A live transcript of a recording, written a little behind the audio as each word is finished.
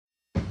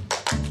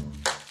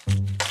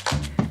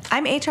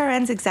I'm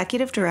HRN's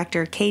Executive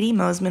Director, Katie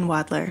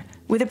Mosman-Wadler,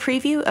 with a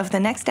preview of the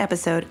next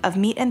episode of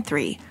Meat and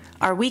Three,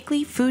 our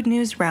weekly food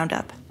news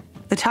roundup.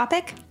 The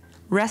topic?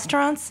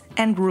 Restaurants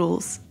and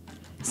rules.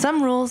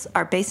 Some rules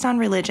are based on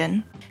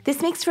religion.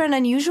 This makes for an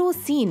unusual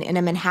scene in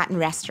a Manhattan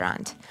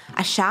restaurant.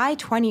 A shy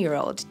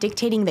 20-year-old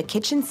dictating the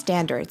kitchen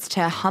standards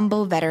to a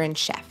humble veteran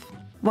chef.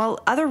 While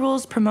other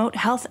rules promote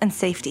health and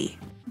safety.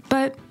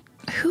 But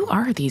who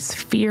are these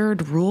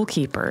feared rule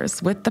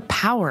keepers with the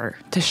power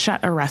to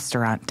shut a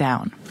restaurant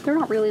down? They're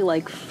not really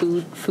like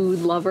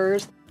food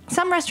lovers.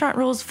 Some restaurant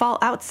rules fall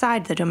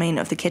outside the domain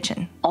of the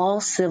kitchen. All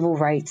civil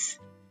rights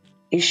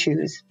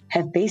issues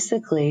have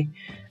basically,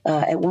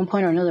 at one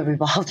point or another,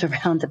 revolved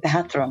around the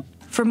bathroom.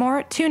 For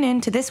more, tune in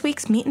to this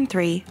week's Meat and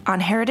Three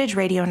on Heritage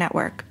Radio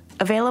Network,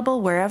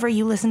 available wherever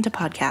you listen to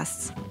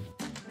podcasts.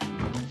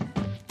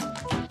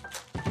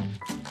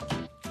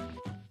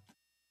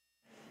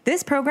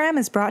 This program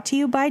is brought to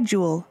you by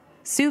Joule,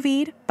 sous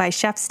vide by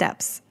Chef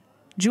Steps.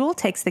 Joule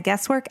takes the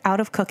guesswork out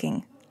of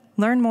cooking.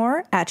 Learn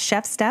more at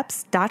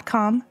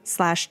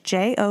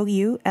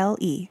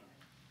chefsteps.com/JOULE.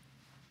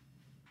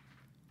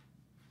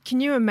 Can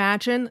you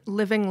imagine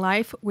living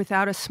life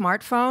without a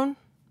smartphone?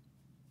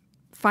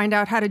 Find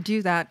out how to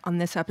do that on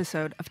this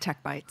episode of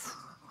Tech Bites.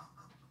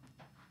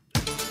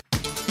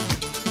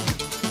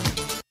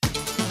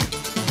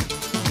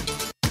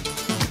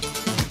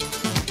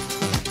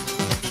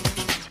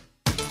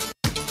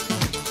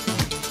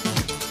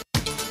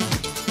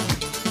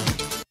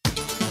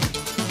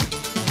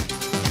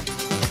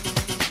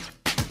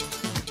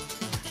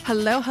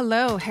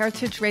 Hello,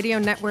 Heritage Radio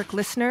Network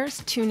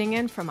listeners tuning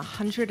in from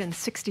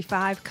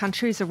 165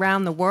 countries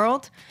around the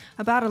world,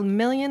 about 1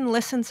 million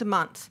listens a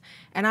month.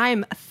 And I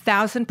am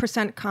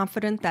 1,000%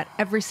 confident that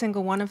every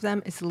single one of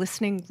them is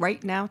listening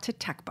right now to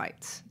Tech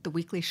Bites, the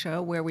weekly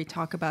show where we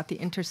talk about the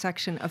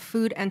intersection of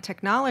food and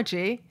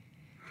technology.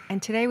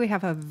 And today we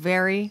have a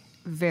very,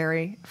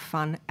 very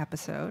fun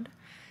episode.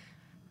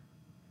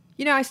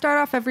 You know, I start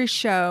off every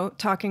show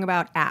talking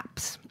about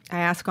apps. I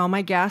ask all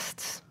my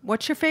guests,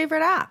 what's your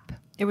favorite app?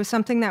 It was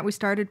something that we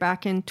started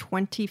back in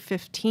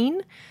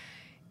 2015.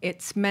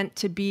 It's meant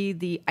to be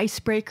the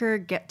icebreaker,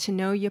 get to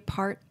know you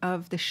part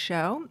of the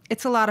show.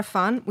 It's a lot of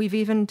fun. We've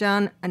even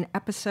done an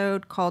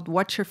episode called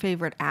What's Your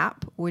Favorite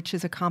App, which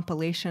is a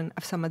compilation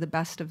of some of the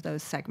best of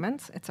those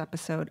segments. It's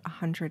episode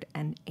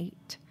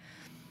 108.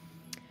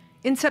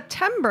 In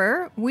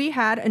September, we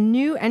had a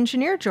new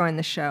engineer join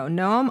the show,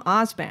 Noam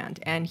Osband,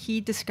 and he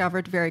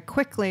discovered very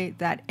quickly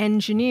that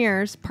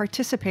engineers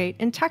participate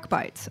in Tech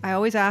Bites. I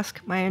always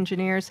ask my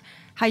engineers,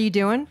 how you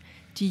doing?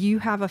 Do you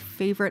have a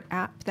favorite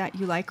app that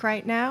you like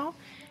right now?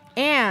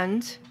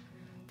 And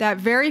that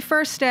very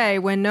first day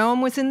when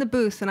Noam was in the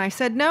booth and I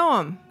said,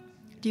 Noam,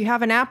 do you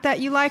have an app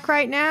that you like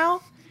right now?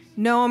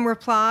 Noam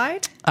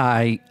replied,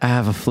 I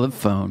have a flip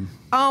phone.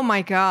 Oh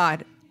my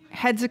God.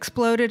 Heads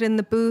exploded in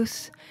the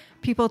booth.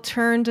 People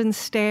turned and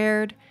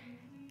stared.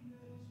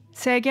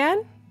 Say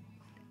again?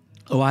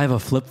 Oh, I have a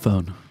flip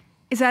phone.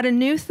 Is that a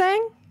new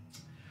thing?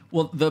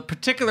 Well, the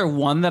particular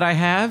one that I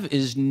have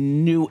is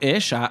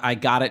new-ish. I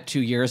got it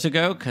 2 years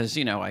ago because,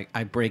 you know,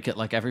 I break it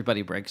like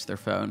everybody breaks their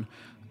phone.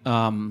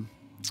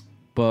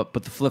 But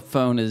the flip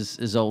phone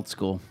is old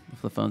school. The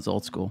flip phone's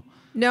old school.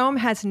 Noam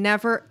has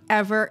never,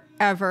 ever,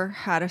 ever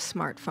had a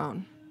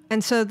smartphone.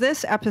 And so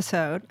this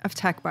episode of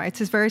Tech Bites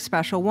is very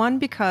special. One,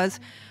 because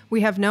we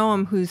have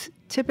Noam, who's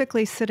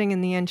typically sitting in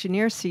the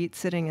engineer seat,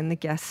 sitting in the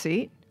guest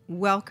seat.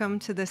 Welcome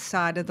to this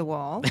side of the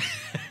wall.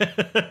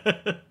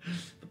 The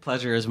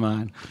pleasure is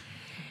mine.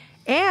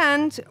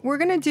 And we're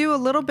going to do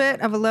a little bit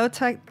of a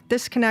low-tech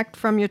disconnect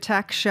from your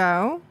tech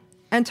show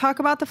and talk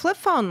about the flip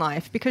phone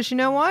life. Because you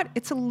know what?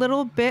 It's a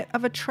little bit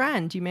of a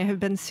trend. You may have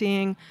been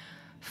seeing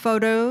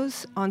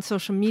photos on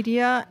social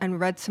media and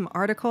read some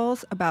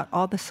articles about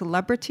all the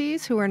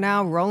celebrities who are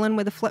now rolling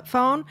with a flip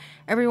phone.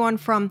 Everyone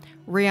from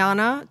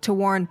Rihanna to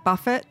Warren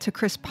Buffett to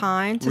Chris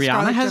Pine. To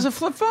Rihanna has a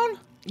flip phone?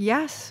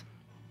 Yes.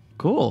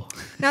 Cool.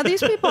 Now,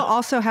 these people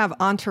also have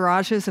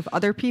entourages of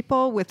other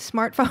people with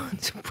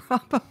smartphones,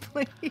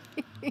 probably.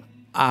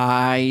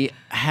 I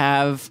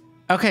have...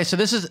 Okay, so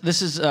this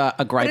is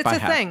a gripe I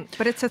have.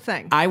 But it's a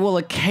thing. I will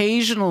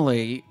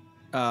occasionally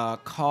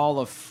call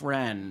a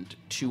friend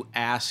to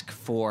ask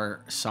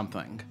for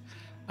something,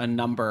 a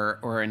number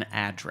or an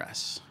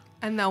address.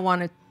 And they'll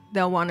want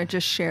to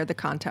just share the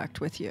contact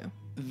with you.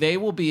 They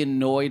will be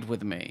annoyed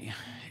with me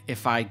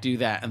if I do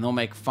that, and they'll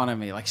make fun of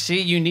me. Like,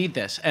 see, you need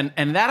this. And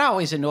that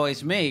always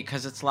annoys me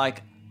because it's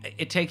like,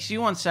 it takes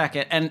you 1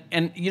 second,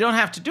 and you don't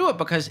have to do it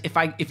because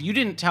if you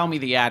didn't tell me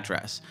the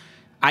address,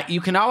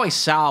 you can always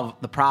solve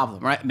the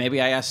problem, right?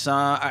 Maybe I ask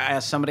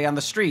somebody on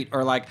the street,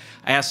 or like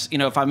I ask,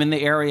 if I'm in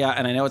the area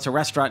and I know it's a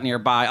restaurant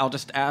nearby, I'll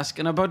just ask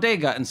in a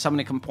bodega and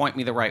somebody can point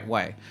me the right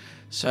way.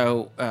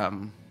 So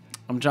I'm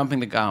jumping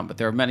the gun, but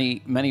there are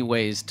many, many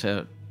ways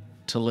to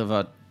live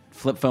a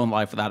flip phone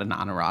life without an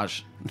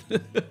entourage.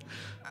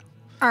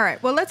 All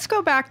right. Well, let's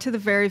go back to the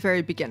very,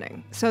 very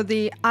beginning. So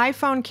the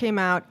iPhone came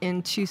out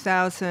in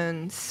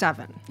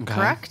 2007,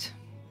 correct?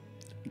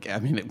 I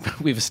mean,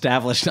 we've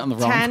established I'm the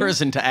wrong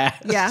person to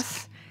ask.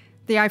 Yes.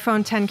 The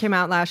iPhone 10 came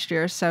out last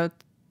year, so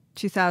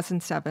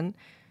 2007.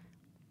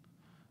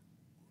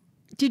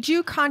 Did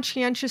you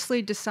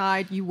conscientiously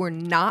decide you were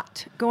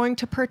not going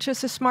to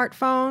purchase a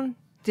smartphone?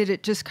 Did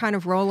it just kind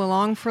of roll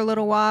along for a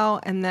little while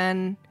and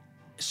then...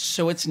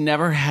 So it's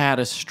never had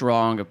a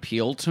strong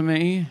appeal to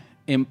me,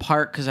 in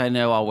part because I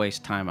know I'll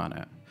waste time on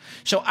it.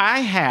 So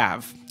I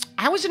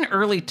was an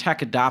early tech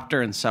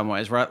adopter in some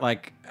ways, right?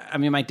 Like, I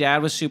mean, my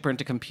dad was super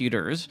into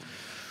computers.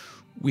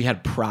 We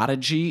had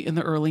Prodigy in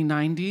the early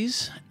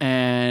 90s,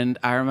 and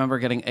I remember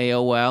getting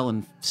AOL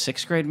in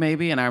 6th grade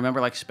maybe, and I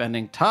remember like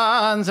spending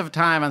tons of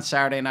time on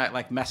Saturday night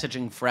like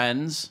messaging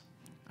friends.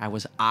 I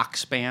was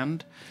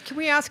Oxband. Can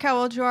we ask how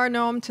old you are,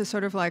 Noam, to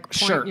sort of like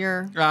point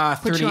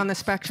put you on the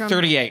spectrum?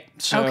 38.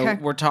 So okay.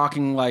 We're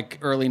talking like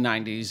early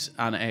 90s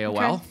on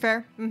AOL. Okay,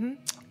 fair. Mm-hmm.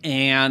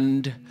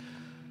 And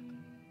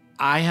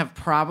I have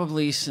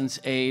probably since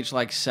age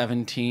like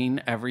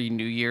 17, every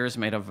New Year's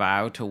made a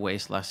vow to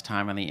waste less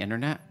time on the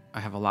internet. I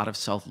have a lot of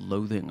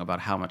self-loathing about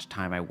how much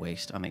time I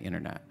waste on the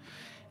internet.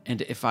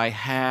 And if I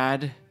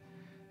had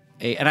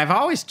and I've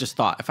always just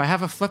thought, if I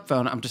have a flip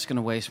phone, I'm just going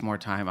to waste more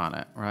time on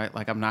it, right?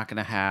 Like I'm not going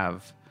to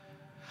have...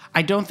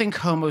 I don't think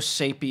Homo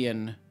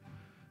sapien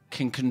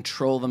can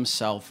control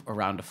themselves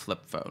around a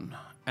flip phone.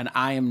 And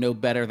I am no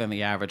better than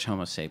the average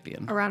Homo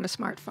sapien. Around a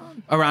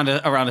smartphone. Around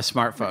a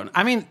smartphone.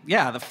 I mean,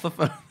 yeah, the flip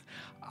phone...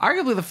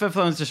 Arguably, the flip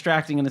phone is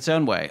distracting in its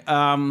own way.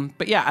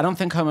 But yeah, I don't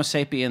think Homo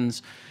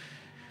sapiens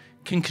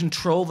can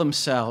control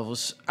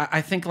themselves.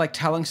 I think like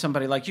telling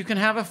somebody like you can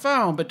have a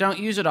phone but don't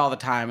use it all the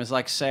time is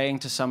like saying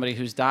to somebody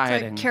who's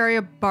dieting, like carry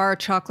a bar of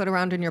chocolate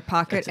around in your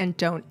pocket and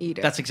don't eat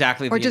it. That's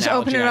exactly the analogy. Or just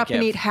open it up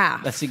and eat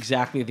half. That's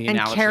exactly the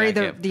analogy. And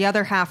carry the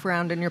other half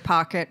around in your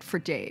pocket for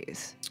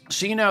days.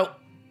 So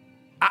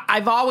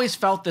I've always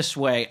felt this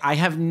way. I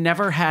have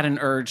never had an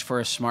urge for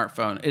a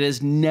smartphone. It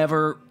has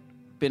never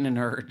been an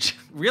urge.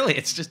 Really,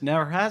 it's just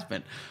never has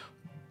been.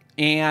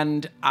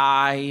 And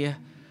I'm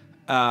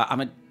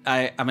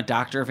a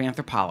doctor of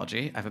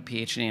anthropology. I have a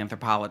PhD in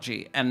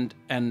anthropology, and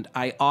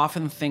I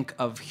often think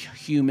of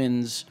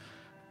humans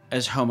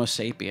as Homo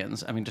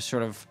sapiens. I mean, just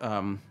sort of,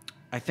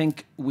 I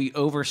think we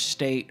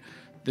overstate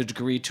the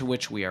degree to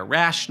which we are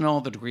rational,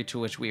 the degree to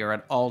which we are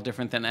at all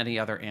different than any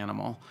other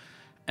animal.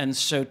 And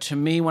so to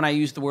me, when I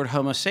use the word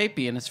Homo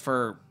sapien, it's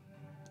for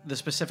the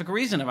specific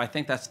reason of I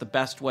think that's the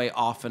best way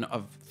often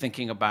of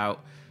thinking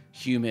about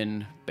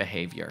human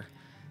behavior.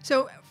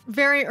 So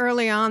very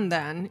early on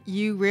then,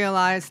 you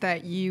realized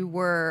that you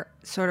were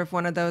sort of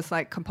one of those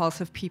like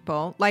compulsive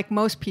people, like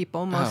most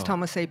people, most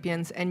Homo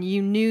sapiens, and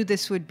you knew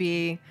this would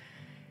be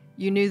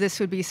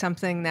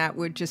something that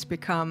would just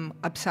become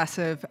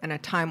obsessive and a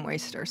time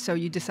waster. So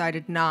you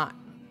decided not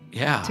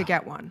to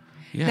get one.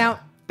 Yeah. Now,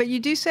 but you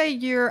do say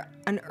you're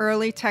an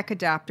early tech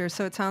adapter,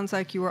 so it sounds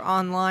like you were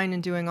online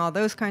and doing all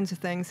those kinds of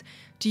things.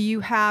 Do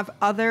you have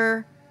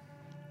other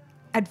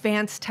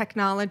advanced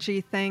technology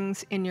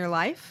things in your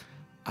life?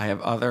 I have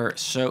other,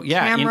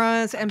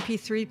 cameras,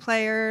 MP3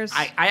 players.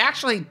 I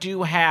actually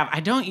do have, I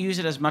don't use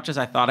it as much as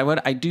I thought I would.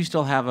 I do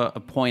still have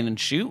a point and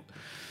shoot.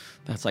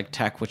 That's like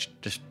tech, which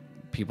just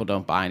people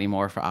don't buy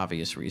anymore for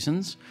obvious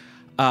reasons.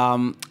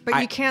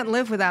 But you can't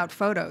live without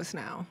photos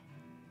now.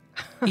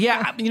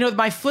 Yeah,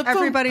 my flip phone...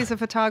 Everybody's a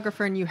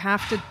photographer, and you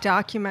have to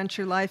document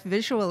your life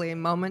visually,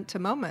 moment to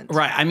moment.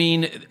 Right. I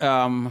mean,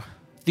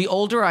 the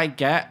older I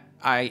get,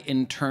 I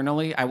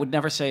would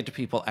never say it to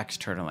people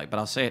externally, but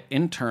I'll say it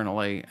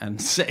internally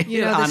and say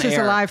it on this is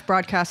air. A live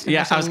broadcast, and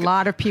there's a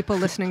lot of people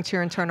listening to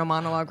your internal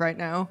monologue right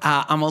now.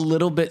 I'm a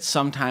little bit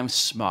sometimes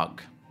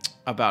smug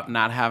about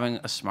not having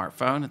a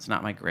smartphone. It's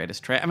not my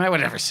greatest trait. I mean, I would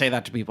never say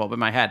that to people, but in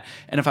my head.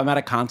 And if I'm at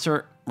a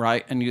concert,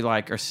 right, and you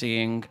are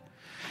seeing...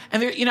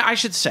 And there, I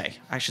should say,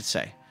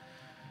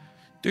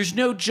 there's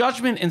no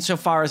judgment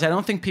insofar as I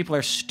don't think people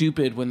are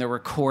stupid when they're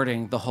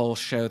recording the whole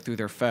show through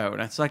their phone.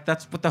 It's like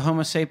that's what the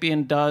Homo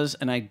sapien does,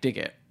 and I dig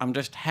it. I'm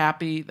just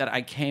happy that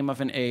I came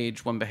of an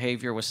age when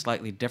behavior was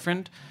slightly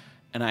different,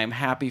 and I'm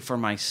happy for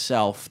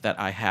myself that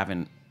I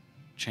haven't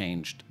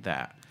changed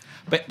that.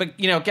 But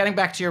getting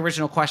back to your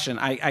original question,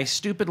 I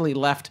stupidly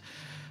left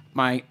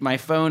my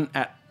phone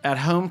at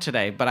home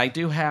today, but I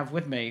do have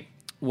with me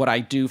what I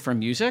do for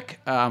music.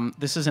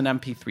 This is an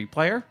MP3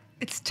 player.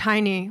 It's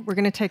tiny. We're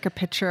going to take a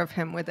picture of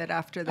him with it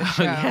after the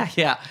show.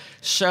 Yeah.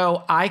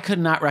 So I could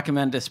not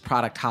recommend this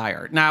product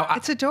higher. Now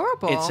it's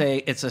adorable.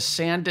 It's a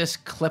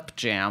SanDisk Clip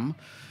Jam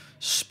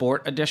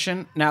Sport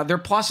Edition. Now there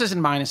are pluses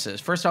and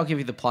minuses. First, I'll give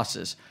you the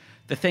pluses.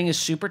 The thing is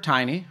super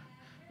tiny,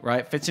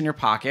 right? Fits in your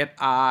pocket.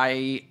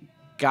 I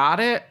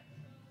got it.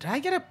 Did I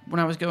get it when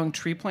I was going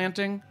tree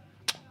planting?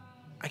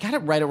 I got it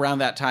right around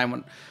that time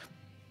when.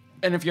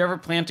 And if you're ever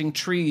planting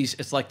trees,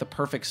 it's like the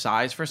perfect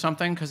size for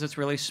something because it's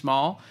really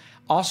small.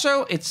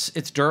 Also, it's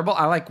durable.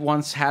 I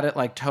once had it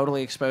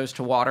totally exposed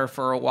to water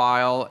for a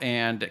while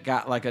and it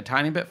got a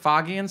tiny bit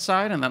foggy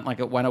inside and then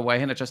it went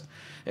away and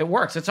it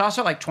works. It's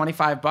also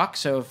 $25,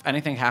 so if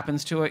anything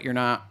happens to it, you're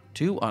not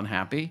too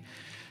unhappy.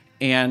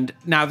 And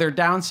now there are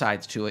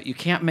downsides to it. You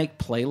can't make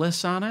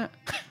playlists on it.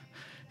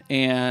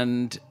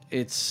 And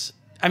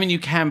I mean, you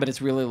can, but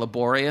it's really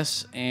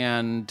laborious,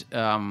 and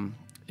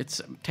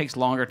it takes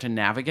longer to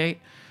navigate,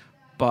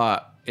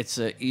 but it's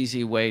an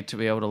easy way to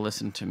be able to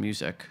listen to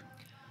music.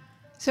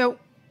 So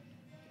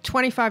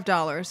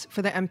 $25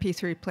 for the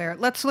MP3 player.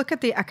 Let's look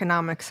at the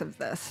economics of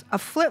this. A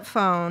flip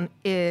phone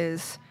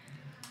is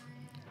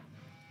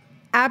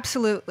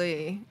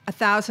absolutely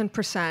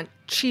 1,000%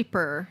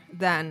 cheaper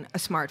than a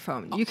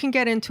smartphone. You can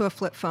get into a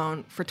flip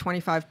phone for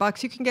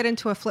 $25. You can get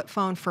into a flip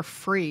phone for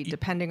free,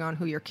 depending on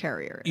who your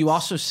carrier is. You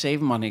also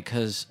save money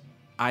because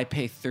I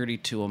pay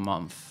 $32 a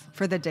month.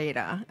 For the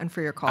data and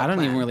for your call I don't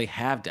plan. even really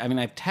have... I mean,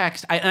 I have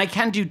text. And I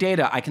can do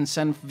data. I can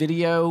send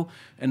video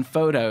and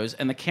photos.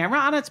 And the camera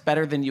on it's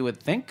better than you would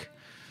think.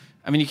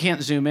 I mean, you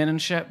can't zoom in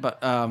and shit, but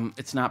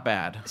it's not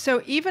bad.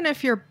 So even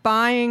if you're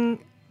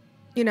buying...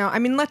 I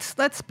mean,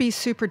 let's be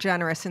super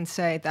generous and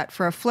say that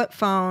for a flip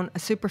phone, a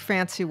super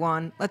fancy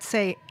one, let's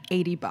say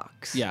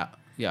 $80. Yeah.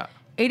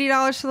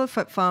 $80 for the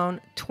flip phone,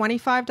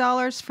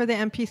 $25 for the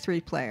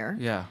MP3 player.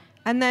 Yeah.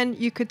 And then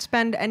you could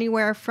spend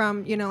anywhere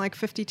from, like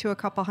 $50 to a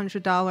couple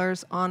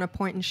 $100 on a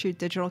point and shoot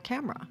digital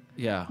camera.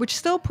 Yeah. Which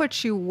still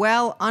puts you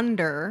well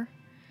under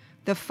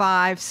the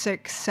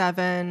 $500,000,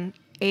 $600,000,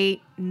 $700,000,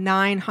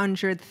 $800,000,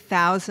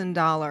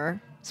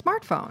 $900,000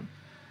 smartphone.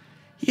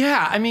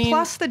 Yeah, I mean...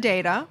 Plus the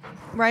data,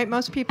 right?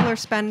 Most people are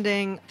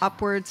spending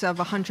upwards of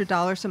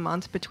 $100 a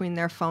month between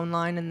their phone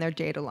line and their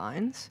data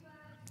lines.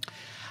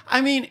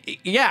 I mean,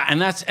 yeah, and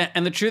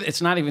the truth,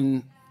 it's not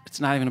even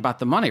about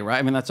the money, right?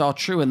 I mean, that's all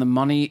true, and the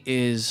money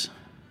isn't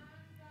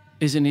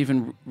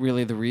even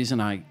really the reason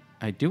I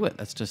do it.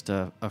 That's just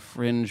a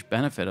fringe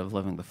benefit of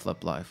living the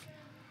flip life.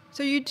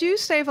 So you do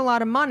save a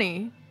lot of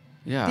money.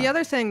 Yeah. The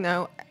other thing,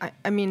 though,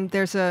 I mean,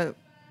 there's a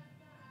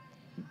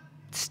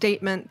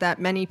statement that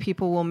many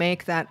people will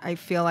make that I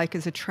feel like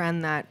is a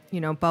trend that,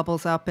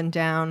 bubbles up and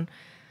down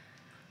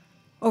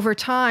over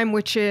time,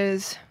 which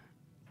is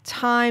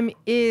time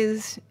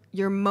is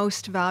your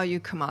most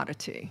valued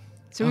commodity.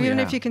 So even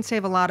if you can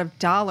save a lot of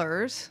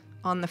dollars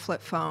on the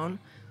flip phone,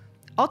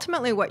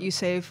 ultimately what you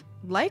save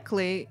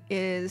likely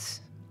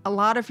is a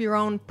lot of your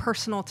own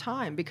personal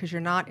time because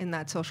you're not in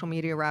that social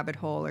media rabbit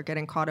hole or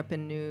getting caught up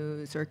in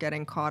news or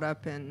getting caught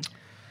up in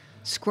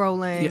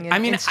scrolling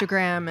and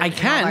Instagram and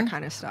all that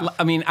kind of stuff.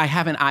 I mean, I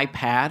have an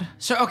iPad.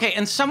 So, okay,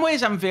 in some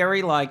ways I'm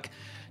very,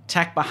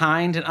 tech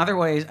behind. In other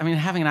ways, I mean,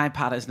 having an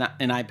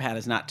iPad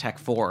is not tech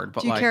forward.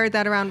 But do you carry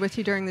that around with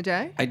you during the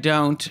day? I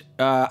don't.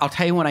 I'll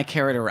tell you when I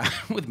carry it around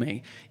with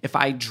me. If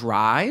I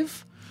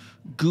drive,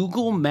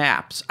 Google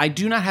Maps, I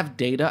do not have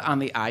data on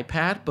the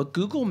iPad, but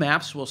Google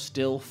Maps will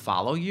still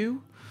follow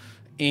you.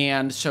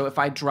 And so if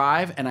I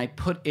drive and I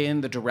put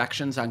in the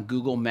directions on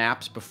Google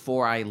Maps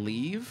before I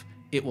leave,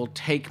 it will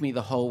take me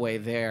the whole way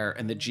there,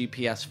 and the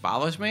GPS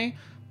follows me.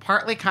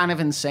 Partly kind of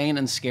insane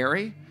and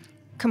scary.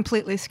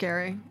 Completely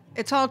scary.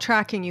 It's all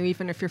tracking you,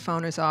 even if your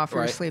phone is off or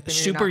you're sleeping.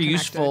 Super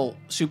useful.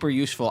 Super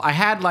useful. I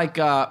had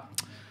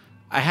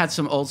I had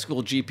some old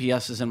school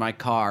GPSs in my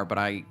car, but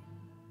I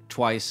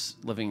twice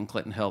living in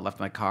Clinton Hill left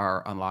my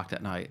car unlocked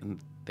at night, and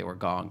they were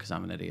gone because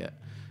I'm an idiot.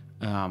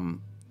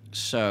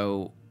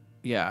 So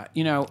yeah,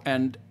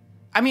 and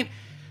I mean,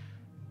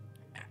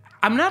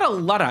 I'm not a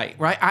Luddite,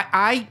 right?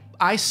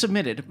 I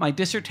submitted my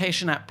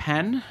dissertation at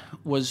Penn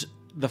was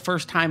the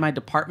first time my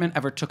department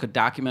ever took a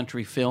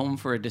documentary film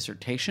for a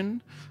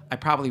dissertation. I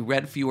probably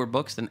read fewer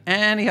books than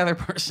any other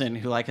person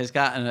who has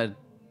gotten a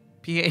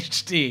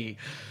PhD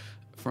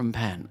from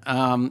Penn.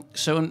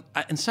 So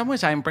in some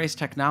ways I embrace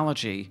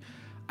technology.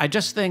 I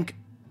just think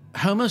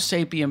Homo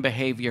sapien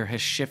behavior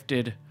has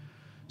shifted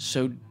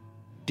so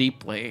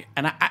deeply.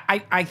 And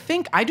I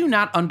think I do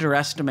not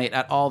underestimate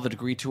at all the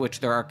degree to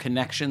which there are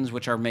connections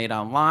which are made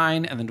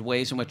online and the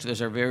ways in which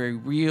those are very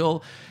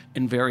real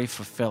and very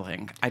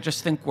fulfilling. I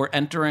just think we're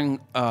entering,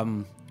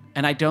 and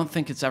I don't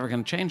think it's ever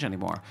going to change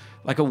anymore,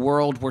 a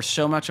world where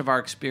so much of our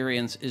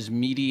experience is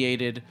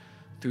mediated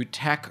through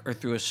tech or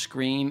through a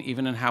screen,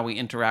 even in how we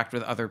interact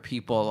with other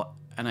people.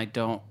 And I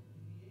don't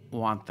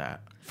want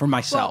that for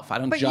myself. I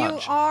don't judge.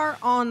 But you are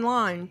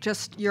online,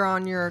 just you're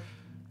on your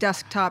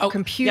desktop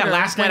computer. Yeah,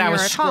 last night I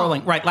was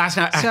scrolling. Right, last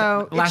night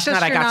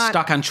I got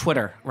stuck on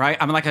Twitter, right?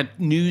 I'm like a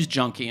news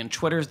junkie, and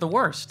Twitter's the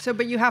worst. So,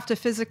 but you have to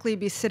physically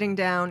be sitting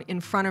down in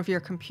front of your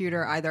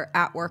computer, either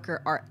at work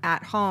or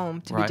at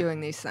home, to be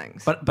doing these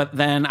things. But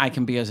then I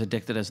can be as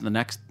addicted as the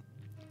next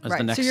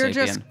So you're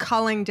just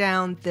culling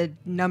down the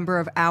number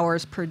of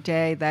hours per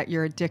day that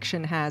your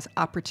addiction has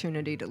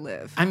opportunity to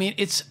live. I mean,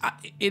 it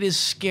is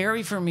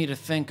scary for me to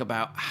think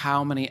about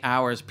how many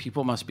hours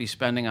people must be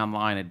spending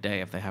online a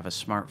day if they have a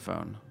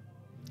smartphone.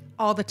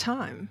 All the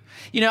time.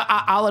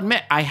 I'll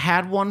admit, I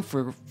had one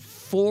for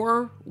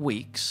 4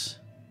 weeks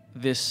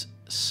this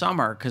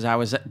summer because I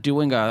was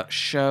doing a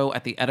show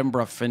at the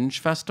Edinburgh Fringe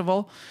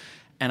Festival.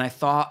 And I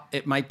thought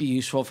it might be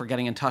useful for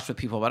getting in touch with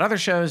people about other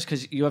shows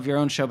because you have your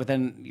own show, but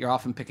then you're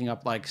often picking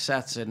up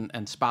sets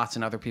and spots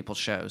in other people's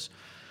shows.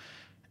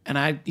 And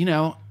I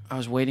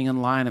was waiting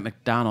in line at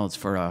McDonald's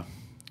for a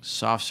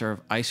soft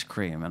serve ice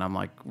cream, and I'm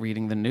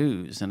reading the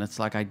news, and it's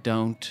I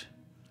don't.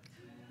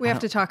 We have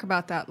to talk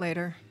about that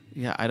later.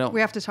 Yeah, I don't.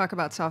 We have to talk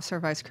about soft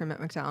serve ice cream at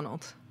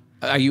McDonald's.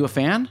 Are you a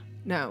fan?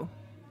 No.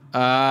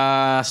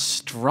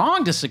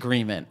 Strong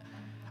disagreement.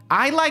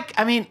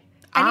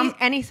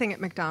 Anything at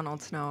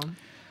McDonald's, no.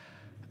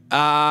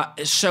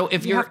 So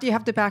if You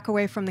have to back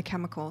away from the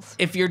chemicals.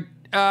 if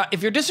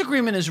your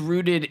disagreement is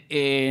rooted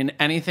in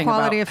anything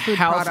Quality about of food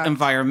health, products.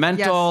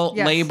 environmental,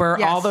 Yes, labor,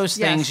 yes, all those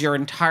yes. things, you're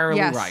entirely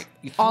Yes. right.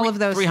 All of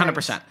those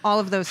 300%. things. All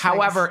of those things.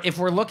 However, if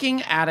we're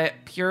looking at it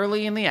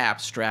purely in the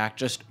abstract,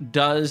 just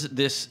does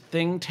this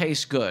thing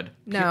taste good?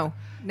 No.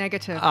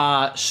 Negative.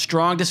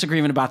 Strong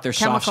disagreement about their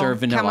soft serve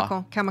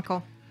vanilla.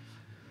 Chemical.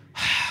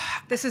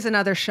 This is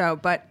another show,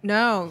 but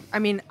no. I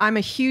mean, I'm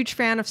a huge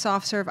fan of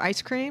soft serve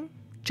ice cream,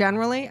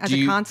 generally, as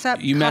a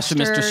concept. You mess with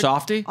Mr. Custard,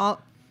 Softy?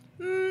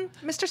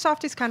 Mr.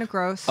 Softy's kind of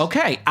gross.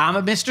 Okay, I'm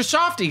a Mr.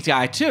 Softy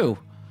guy, too.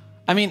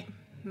 I mean...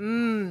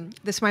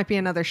 This might be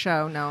another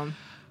show, no.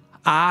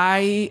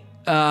 I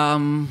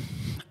can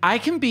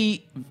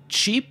be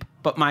cheap,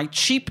 but my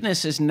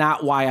cheapness is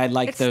not why I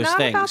like those It's not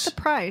things. about the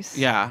price.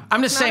 Yeah.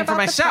 I'm just It's saying not for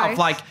about the myself, price.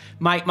 like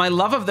my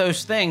love of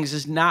those things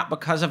is not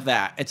because of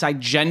that. It's I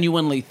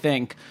genuinely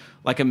think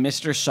like a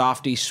Mr.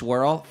 Softy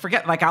swirl.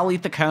 Forget I'll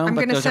eat the cone,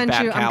 but those are bad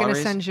calories. I'm going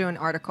to send you an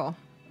article.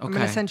 Okay. I'm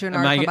going to send you an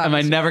article about Am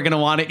I Mr. never going to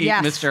want to eat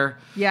Yes. Mr.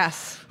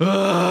 Yes.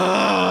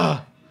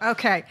 Ugh.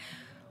 Okay.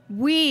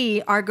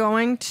 We are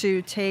going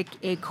to take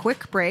a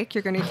quick break.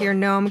 You're going to hear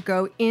Noam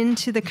go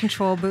into the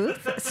control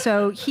booth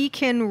so he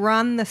can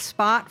run the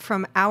spot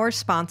from our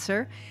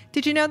sponsor.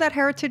 Did you know that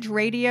Heritage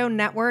Radio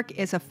Network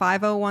is a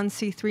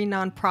 501c3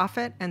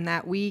 nonprofit and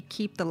that we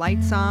keep the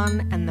lights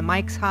on and the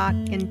mics hot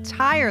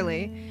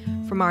entirely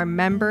from our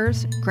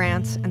members,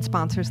 grants, and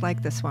sponsors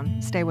like this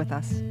one? Stay with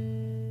us.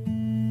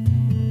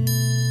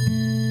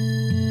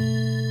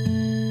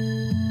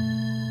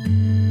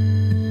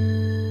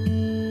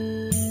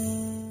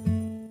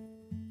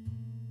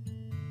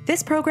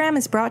 This program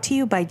is brought to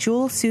you by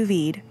Joule Sous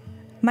Vide.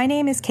 My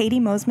name is Katie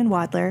Mosman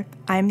Wadler.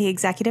 I'm the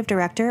Executive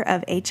Director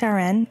of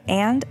HRN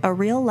and a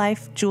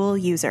real-life Joule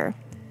user.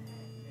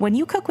 When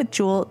you cook with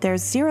Joule,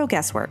 there's zero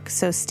guesswork,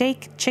 so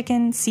steak,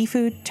 chicken,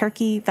 seafood,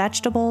 turkey,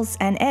 vegetables,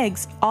 and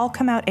eggs all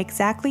come out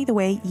exactly the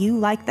way you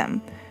like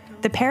them.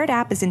 The Parrot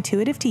app is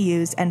intuitive to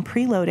use and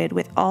preloaded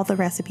with all the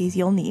recipes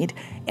you'll need,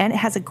 and it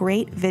has a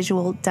great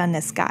visual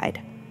doneness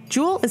guide.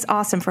 Joule is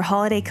awesome for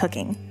holiday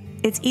cooking.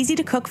 It's easy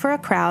to cook for a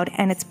crowd,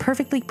 and it's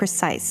perfectly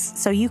precise,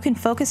 so you can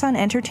focus on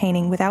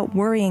entertaining without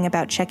worrying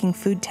about checking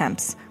food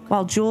temps,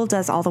 while Joule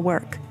does all the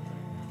work.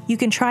 You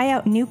can try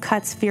out new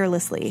cuts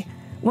fearlessly.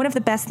 One of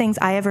the best things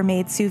I ever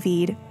made sous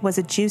vide was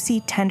a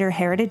juicy, tender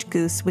heritage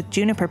goose with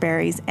juniper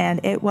berries, and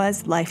it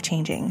was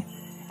life-changing.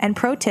 And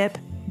pro tip,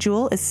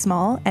 Joule is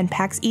small and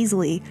packs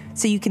easily,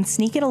 so you can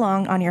sneak it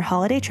along on your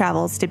holiday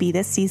travels to be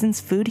this season's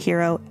food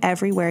hero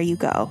everywhere you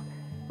go.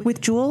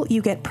 With Joule,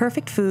 you get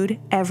perfect food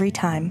every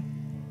time.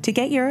 To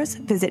get yours,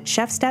 visit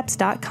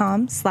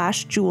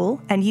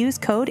chefsteps.com/Joule and use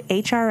code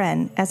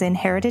HRN, as in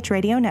Heritage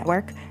Radio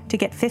Network, to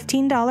get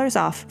 $15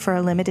 off for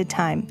a limited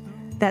time.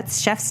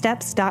 That's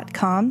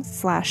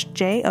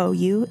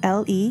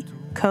chefsteps.com/JOULE,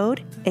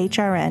 code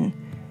HRN.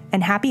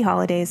 And happy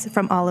holidays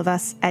from all of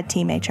us at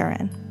Team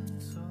HRN.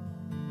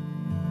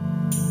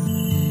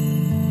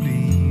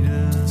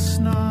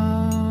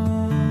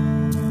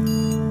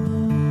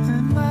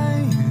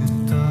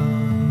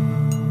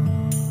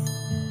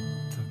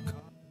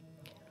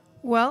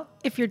 Well,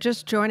 if you're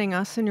just joining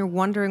us and you're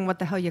wondering what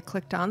the hell you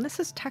clicked on, this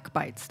is Tech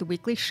Bites, the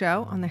weekly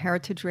show on the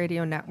Heritage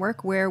Radio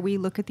Network where we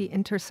look at the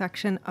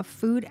intersection of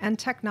food and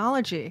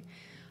technology.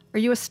 Are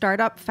you a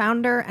startup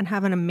founder and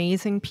have an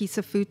amazing piece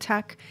of food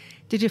tech?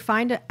 Did you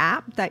find an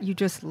app that you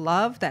just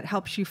love that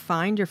helps you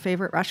find your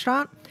favorite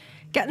restaurant?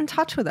 Get in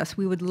touch with us.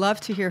 We would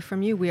love to hear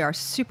from you. We are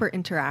super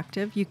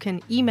interactive. You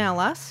can email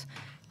us,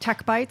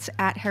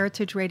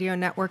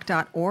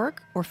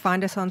 techbites@heritageradionetwork.org, or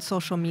find us on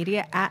social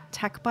media at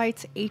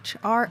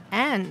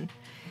TechBitesHRN.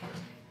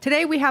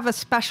 Today we have a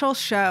special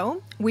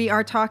show. We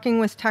are talking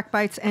with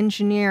TechBites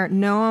engineer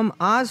Noam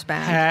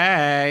Osband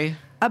Hey.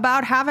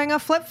 about having a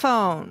flip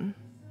phone.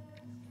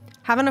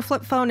 Having a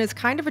flip phone is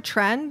kind of a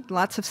trend.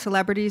 Lots of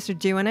celebrities are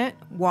doing it.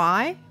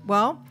 Why?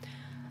 Well,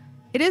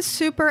 it is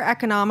super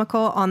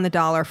economical on the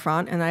dollar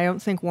front, and I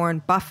don't think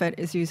Warren Buffett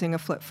is using a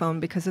flip phone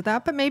because of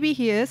that, but maybe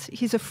he is.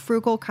 He's a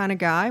frugal kind of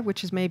guy,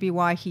 which is maybe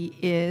why he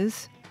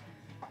is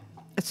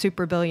a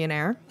super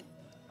billionaire.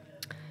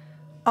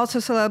 Also,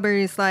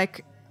 celebrities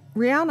like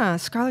Rihanna,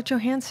 Scarlett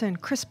Johansson,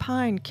 Chris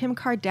Pine, Kim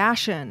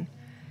Kardashian.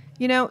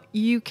 You know,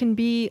 you can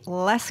be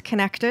less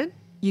connected.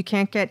 You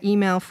can't get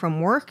email from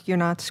work. You're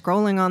not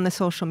scrolling on the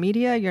social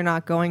media. You're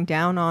not going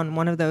down on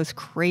one of those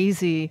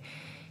crazy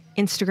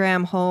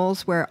Instagram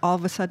holes where all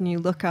of a sudden you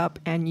look up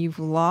and you've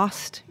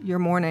lost your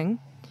morning.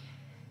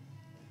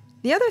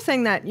 The other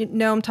thing that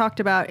Noam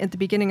talked about at the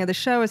beginning of the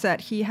show is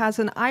that he has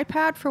an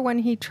iPad for when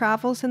he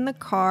travels in the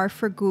car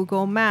for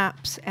Google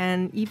Maps.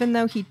 And even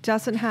though he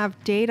doesn't have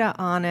data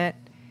on it,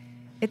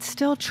 it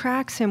still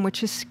tracks him,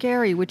 which is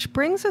scary, which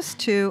brings us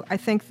to, I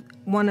think,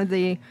 one of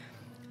the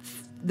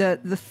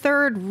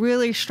third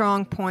really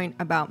strong point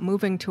about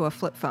moving to a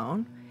flip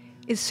phone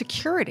is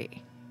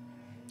security.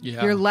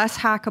 Yeah. You're less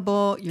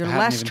hackable. You're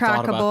less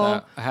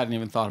trackable. I hadn't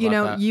even thought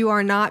about that. You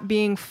are not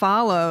being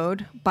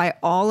followed by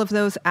all of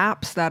those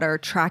apps that are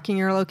tracking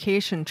your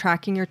location,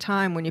 tracking your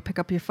time when you pick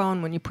up your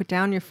phone, when you put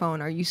down your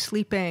phone. Are you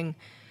sleeping?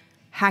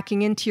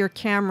 Hacking into your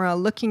camera,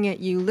 looking at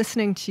you,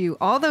 listening to you,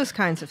 all those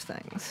kinds of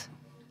things.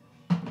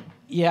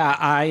 Yeah,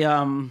 I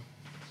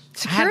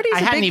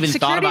hadn't even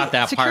thought about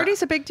that part.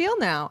 Security's a big deal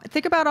now.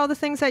 Think about all the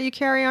things that you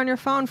carry on your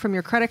phone, from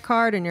your credit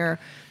card and your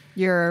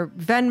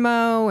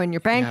Venmo and your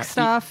bank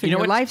stuff and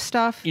your life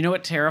stuff. You know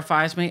what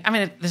terrifies me? I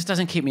mean, this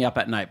doesn't keep me up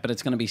at night, but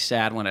it's going to be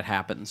sad when it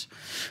happens.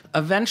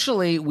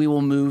 Eventually, we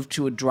will move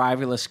to a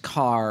driverless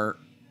car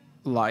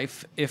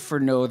life, if for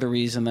no other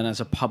reason than as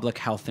a public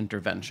health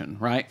intervention,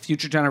 right?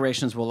 Future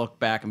generations will look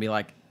back and be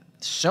like,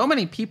 so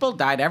many people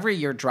died every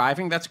year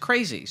driving? That's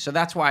crazy. So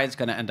that's why it's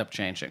going to end up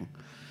changing.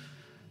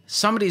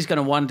 Somebody's going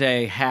to one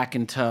day hack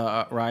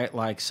into, right,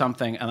 like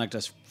something and like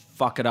just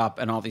fuck it up,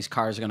 and all these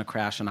cars are going to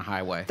crash on a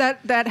highway.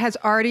 That has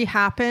already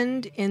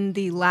happened in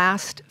the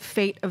last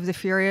Fate of the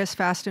Furious,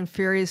 Fast and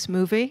Furious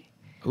movie.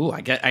 Ooh,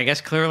 I guess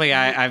clearly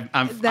I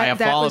have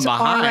fallen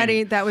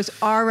behind. That was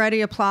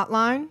already a plot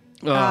line.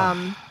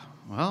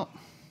 Well,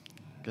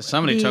 because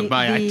somebody took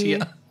my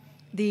idea.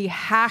 The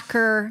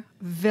hacker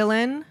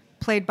villain,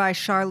 played by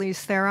Charlize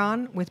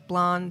Theron with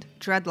blonde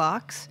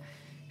dreadlocks.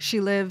 She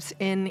lives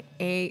in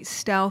a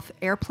stealth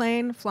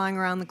airplane flying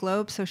around the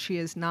globe, so she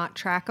is not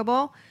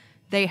trackable.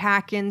 They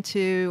hack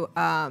into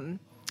the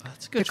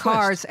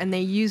cars, and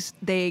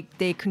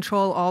they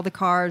control all the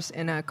cars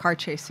in a car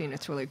chase scene.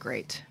 It's really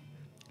great.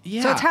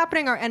 Yeah. So it's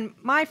happening, and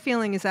my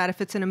feeling is that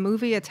if it's in a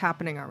movie, it's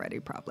happening already,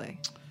 probably.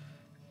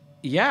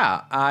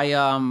 Yeah,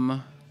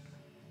 I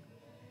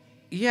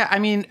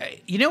mean,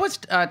 you know what's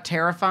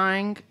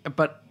terrifying?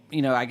 But,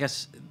 I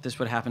guess this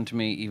would happen to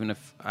me even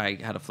if I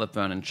had a flip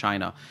phone in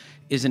China.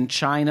 Is in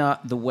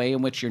China, the way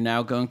in which you're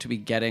now going to be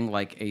getting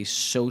like a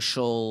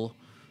social,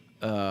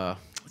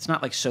 it's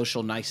not like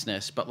social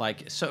niceness, but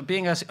like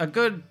being a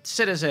good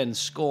citizen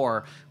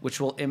score, which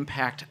will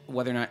impact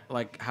whether or not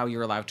like how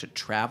you're allowed to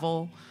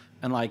travel,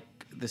 and like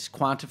this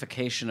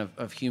quantification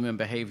of human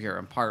behavior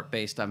in part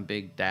based on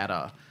big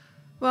data.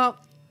 Well,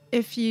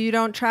 if you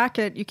don't track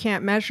it, you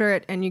can't measure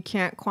it, and you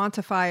can't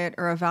quantify it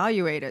or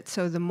evaluate it.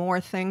 So the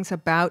more things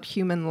about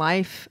human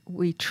life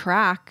we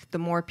track, the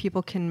more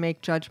people can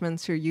make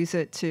judgments or use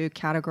it to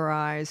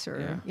categorize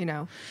or,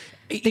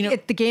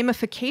 The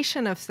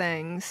gamification of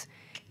things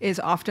is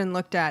often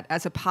looked at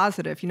as a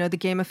positive. The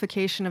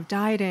gamification of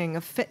dieting,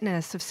 of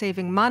fitness, of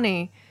saving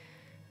money.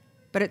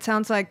 But it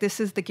sounds like this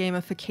is the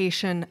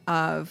gamification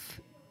of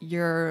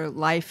your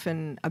life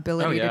and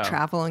ability to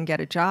travel and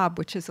get a job,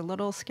 which is a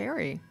little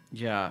scary.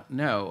 Yeah,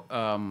 no.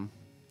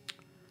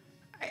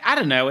 I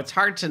don't know. It's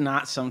hard to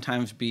not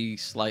sometimes be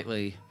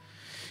slightly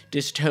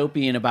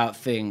dystopian about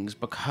things,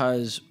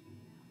 because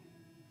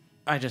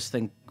I just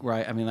think,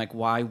 right, I mean, like,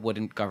 why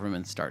wouldn't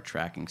governments start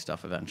tracking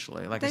stuff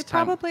eventually? Like,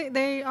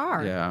 they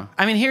are. Yeah.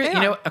 I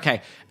mean,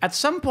 okay, at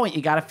some point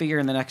you got to figure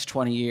in the next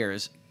 20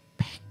 years,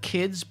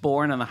 kids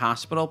born in the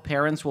hospital,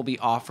 parents will be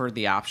offered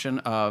the option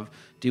of,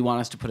 do you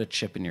want us to put a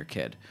chip in your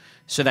kid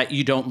so that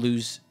you don't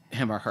lose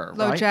him or her,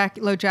 right?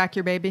 Low jack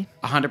your baby.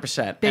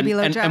 100%. Baby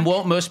low jack. And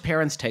won't most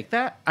parents take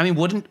that? I mean,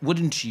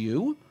 wouldn't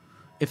you?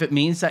 If it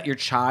means that your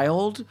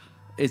child,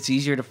 it's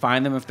easier to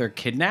find them if they're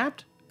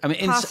kidnapped? I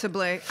mean,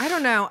 possibly. I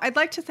don't know. I'd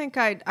like to think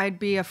I'd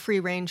be a free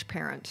range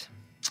parent.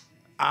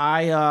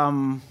 I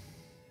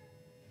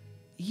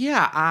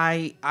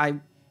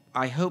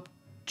hope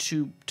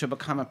to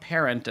become a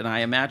parent, and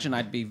I imagine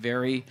I'd be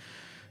very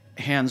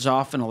hands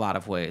off in a lot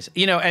of ways.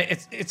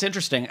 It's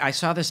interesting. I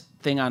saw this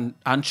thing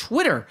on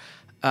Twitter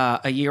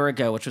a year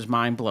ago, which was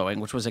mind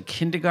blowing, which was a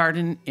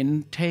kindergarten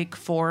intake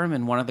forum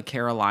in one of the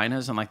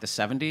Carolinas in like the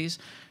 70s.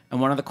 And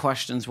one of the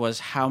questions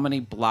was, how many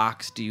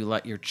blocks do you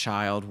let your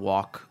child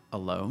walk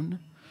alone?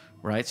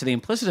 Right? So the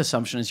implicit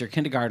assumption is your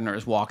kindergartner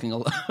is walking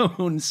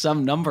alone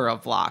some number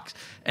of blocks.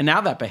 And now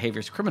that behavior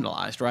is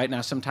criminalized, right?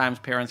 Now sometimes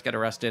parents get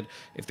arrested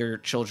if their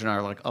children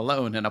are like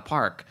alone in a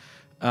park.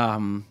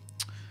 But,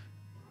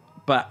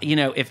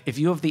 if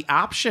you have the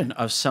option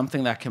of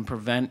something that can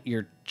prevent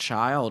your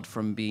child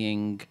from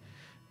being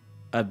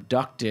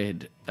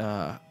abducted,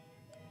 I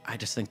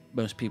just think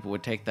most people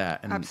would take that.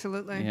 And,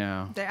 absolutely.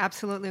 Yeah. They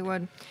absolutely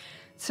would.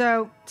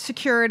 So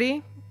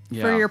security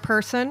for your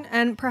person,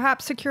 and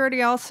perhaps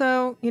security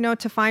also,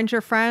 to find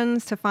your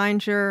friends, to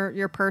find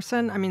your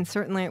person. I mean,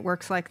 certainly it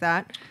works like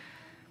that.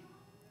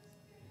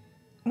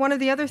 One of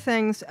the other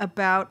things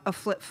about a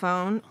flip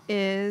phone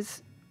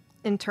is,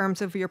 in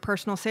terms of your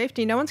personal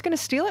safety, no one's going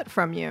to steal it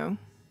from you.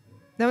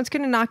 No one's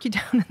going to knock you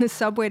down in the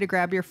subway to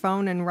grab your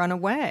phone and run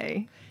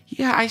away.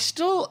 Yeah, I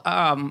still,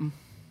 I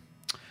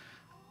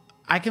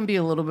can be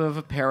a little bit of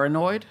a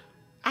paranoid.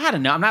 I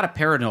don't know. I'm not a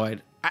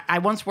paranoid. I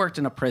once worked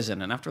in a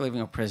prison, and after leaving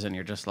a prison,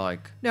 you're just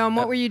like... No, and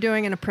what were you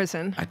doing in a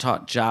prison? I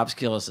taught job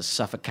skills at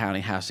Suffolk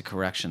County House of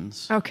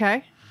Corrections.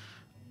 Okay.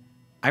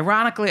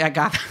 Ironically, I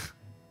got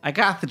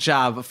the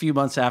job a few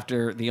months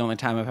after the only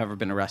time I've ever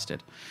been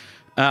arrested.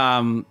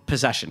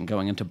 Possession,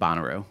 going into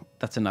Bonnaroo.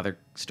 That's another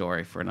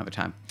story for another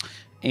time.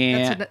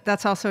 And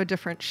That's also a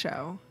different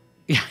show.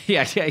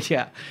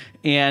 yeah.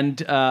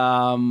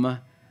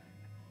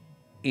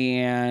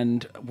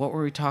 And what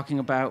were we talking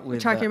about? We're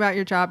talking about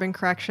your job in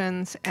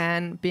corrections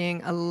and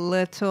being a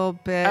little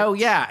bit. Oh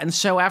yeah, and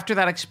so after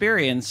that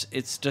experience,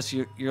 it's just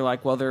you're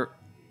like, well, there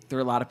are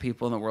a lot of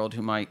people in the world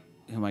who might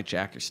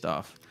jack your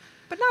stuff.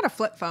 But not a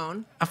flip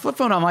phone. A flip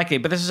phone, I'm likely.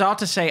 But this is all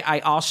to say,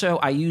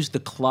 I use the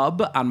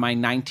club on my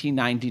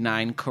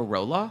 1999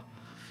 Corolla.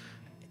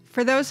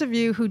 For those of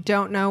you who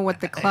don't know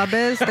what the club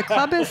is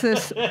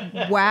this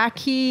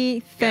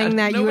wacky thing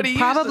that you would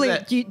probably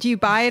do you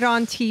buy it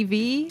on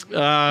TV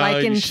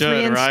like in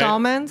 3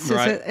 installments?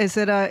 Right. Is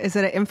it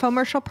an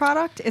infomercial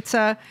product? It's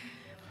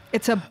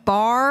a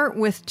bar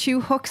with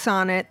 2 hooks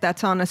on it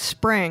that's on a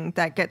spring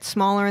that gets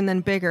smaller and then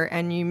bigger,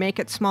 and you make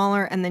it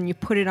smaller and then you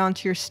put it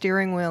onto your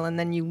steering wheel and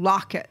then you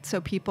lock it so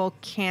people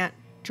can't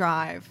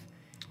drive.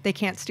 They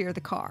can't steer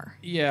the car.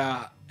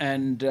 Yeah.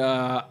 And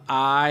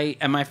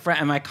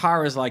my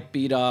car is like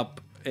beat up.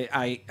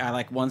 I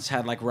like once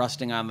had like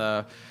rusting on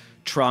the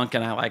trunk,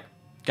 and I like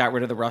got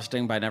rid of the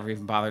rusting, but I never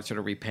even bothered sort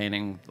of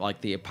repainting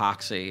like the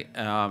epoxy.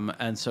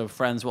 And so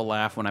friends will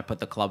laugh when I put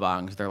the club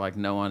on because they're like,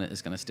 no one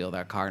is going to steal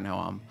that car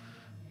now.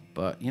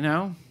 But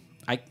I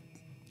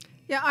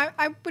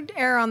would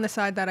err on the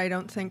side that I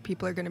don't think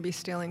people are going to be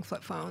stealing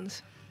flip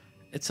phones.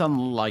 It's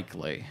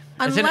unlikely,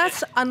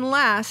 unless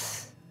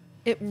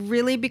it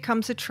really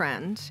becomes a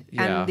trend,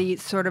 and the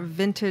sort of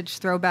vintage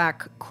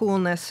throwback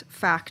coolness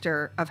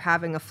factor of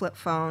having a flip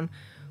phone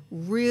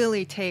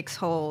really takes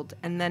hold,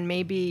 and then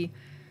maybe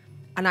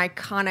an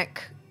iconic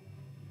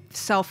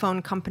cell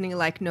phone company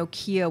like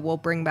Nokia will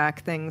bring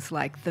back things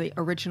like the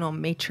original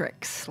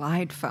Matrix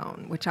slide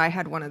phone, which I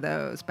had one of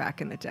those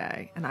back in the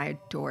day, and I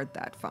adored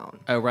that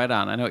phone. Oh, right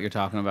on. I know what you're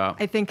talking about.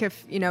 I think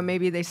if,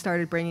 maybe they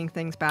started bringing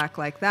things back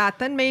like that,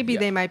 then maybe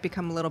they might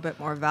become a little bit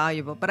more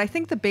valuable. But I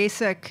think the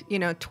basic,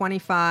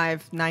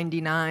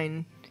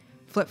 $25.99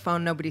 flip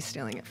phone, nobody's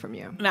stealing it from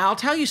you. Now, I'll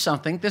tell you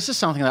something. This is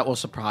something that will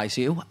surprise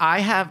you. I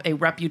have a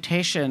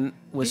reputation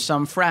with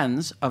some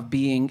friends of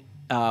being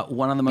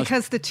one of the most...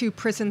 Because the 2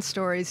 prison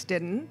stories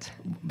didn't.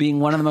 Being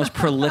one of the most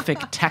prolific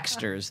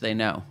texters they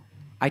know.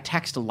 I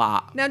text a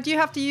lot. Now, do you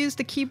have to use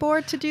the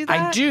keyboard to do that?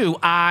 I do.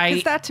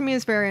 Because that to me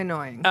is very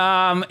annoying.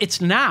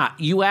 It's not.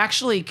 You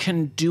actually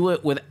can do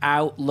it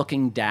without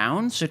looking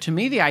down. So to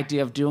me, the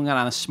idea of doing it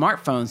on a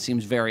smartphone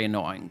seems very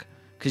annoying.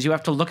 Because you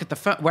have to look at the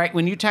phone. Right?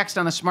 When you text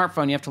on a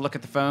smartphone, you have to look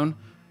at the phone.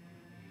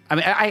 I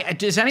mean,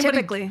 does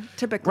anybody...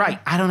 Typically. Right.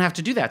 I don't have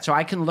to do that. So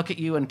I can look at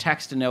you and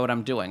text and know what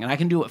I'm doing. And I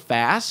can do it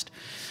fast.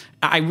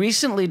 I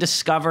recently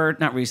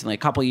discovered, not recently, a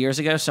couple of yeyears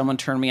ago, someone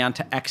turned me on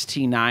to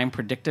XT9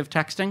 predictive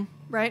texting.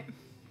 Right.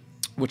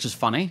 Which is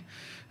funny.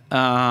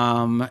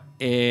 It's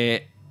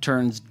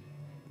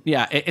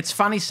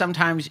funny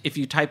sometimes if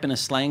you type in a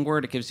slang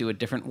word, it gives you a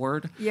different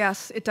word.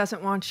 Yes, it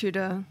doesn't want you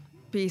to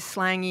be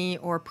slangy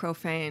or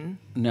profane.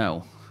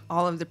 No.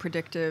 All of the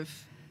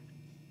predictive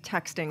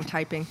texting,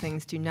 typing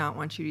things do not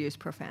want you to use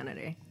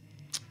profanity.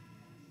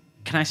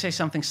 Can I say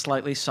something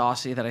slightly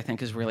saucy that I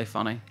think is really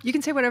funny? You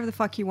can say whatever the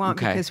fuck you want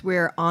because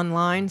we're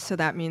online, so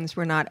that means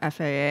we're not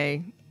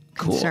FAA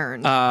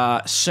concerned. Cool.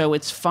 So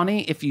it's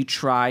funny if you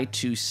try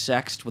to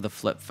sext with a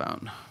flip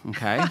phone,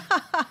 okay?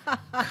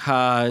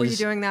 Were you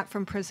doing that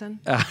from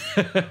prison?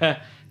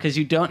 Because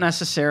you don't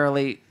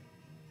necessarily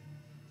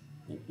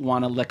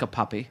want to lick a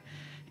puppy.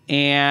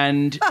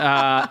 And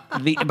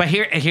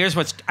here's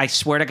what's... I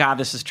swear to God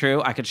this is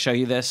true. I could show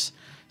you this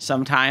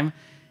sometime.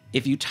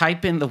 If you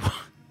type in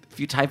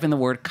the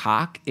word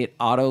cock, it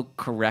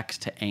auto-corrects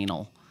to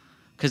anal.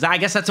 Because I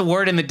guess that's a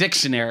word in the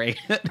dictionary.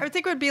 I would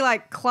think it would be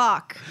like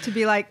clock, to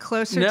be like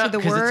closer to the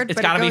word.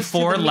 It's got to be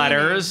 4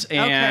 letters.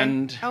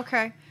 And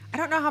Okay. I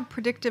don't know how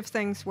predictive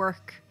things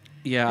work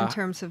in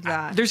terms of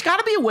that. There's got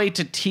to be a way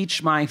to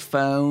teach my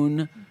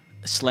phone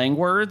slang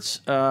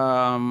words.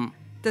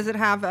 Does it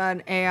have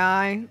an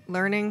AI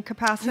learning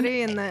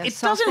capacity in the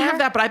software? Doesn't have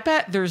that, but I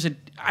bet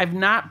I've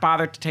not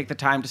bothered to take the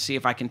time to see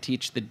if I can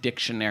teach the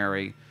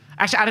dictionary.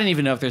 Actually, I didn't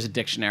even know if there's a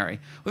dictionary.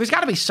 Well, there's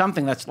got to be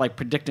something that's like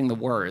predicting the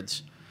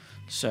words.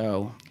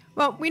 So,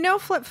 well, we know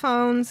flip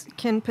phones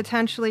can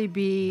potentially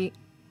be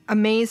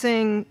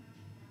amazing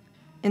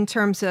in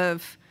terms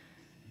of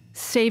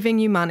saving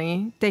you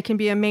money. They can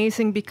be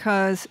amazing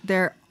because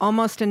they're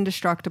almost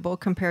indestructible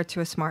compared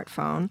to a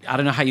smartphone. I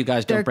don't know how you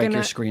guys don't break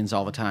your screens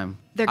all the time.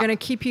 They're going to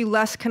keep you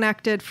less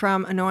connected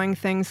from annoying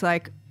things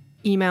like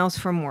emails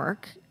from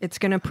work. It's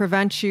going to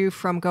prevent you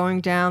from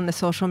going down the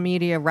social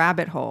media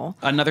rabbit hole.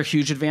 Another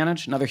huge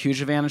advantage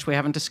we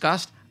haven't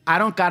discussed. I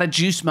don't got to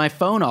juice my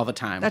phone all the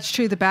time. That's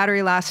true. The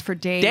battery lasts for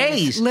days.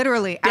 Days.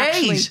 Literally. Days.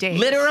 Actually days.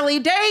 Literally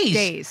days.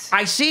 Days.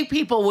 I see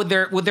people with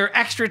their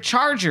extra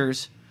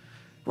chargers.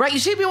 Right? You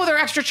see people with their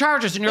extra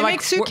chargers and you're they like...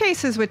 make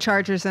suitcases with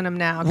chargers in them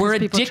now. We're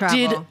people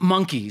addicted travel.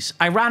 monkeys.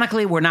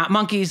 Ironically, we're not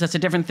monkeys. That's a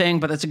different thing,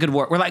 but that's a good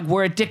word.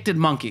 We're addicted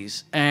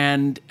monkeys.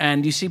 And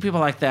you see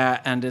people like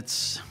that and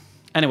it's...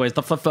 Anyways,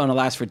 the flip phone will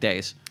last for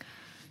days.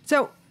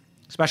 So...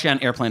 Especially on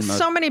airplane mode.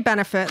 So many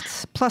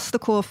benefits, plus the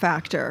cool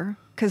factor.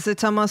 because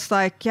it's almost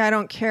like, yeah, I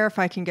don't care if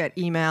I can get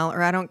email,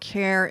 or I don't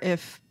care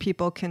if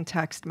people can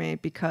text me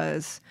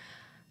because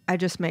I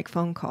just make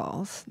phone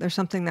calls. There's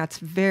something that's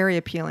very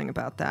appealing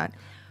about that.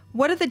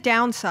 What are the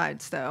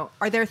downsides, though?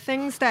 Are there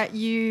things that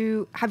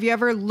have you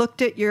ever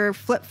looked at your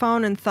flip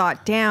phone and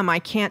thought, damn, I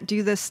can't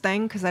do this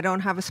thing because I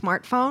don't have a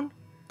smartphone?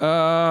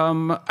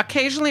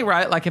 Occasionally,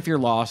 right? Like if you're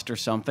lost or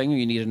something, or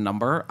you need a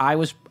number. I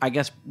was, I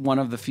guess, one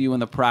of the few in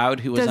the crowd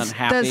who was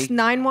unhappy. Does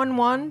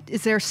 911,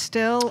 is there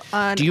still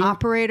an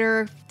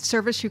operator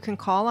service you can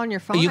call on your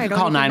phone? You can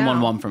call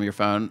 911 from your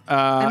phone.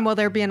 And will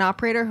there be an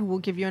operator who will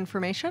give you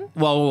information?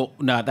 Well,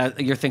 no, that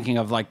you're thinking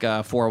of like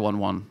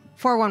 411.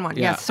 411,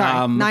 Yeah, yes,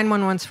 sorry.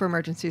 911's for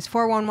emergencies.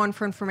 411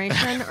 for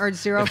information, or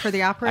 0 for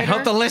the I operator?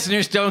 hope the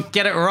listeners don't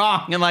get it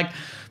wrong and like,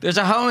 there's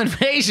a home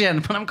invasion,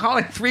 but I'm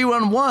calling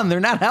 311.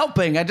 They're not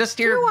helping. I just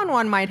hear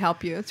 311 might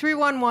help you.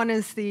 311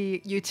 is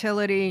the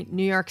utility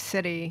New York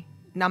City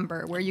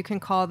number where you can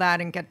call that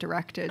and get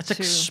directed That's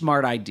a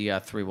smart idea,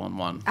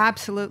 311.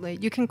 Absolutely.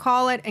 You can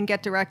call it and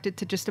get directed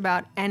to just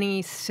about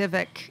any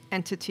civic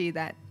entity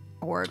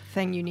or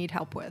thing you need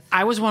help with.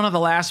 I was one of the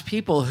last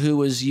people who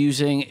was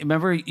using,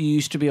 remember you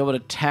used to be able to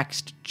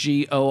text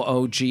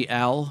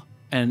GOOGL,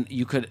 and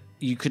you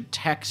could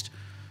text.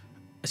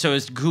 So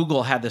as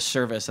Google had this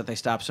service that they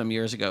stopped some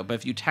years ago, but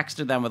if you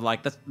texted them with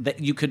like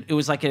it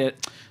was like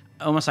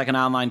almost like an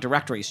online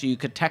directory. So you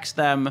could text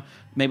them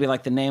maybe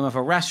like the name of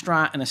a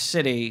restaurant in a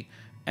city,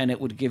 and it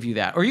would give you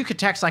that. Or you could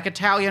text like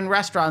Italian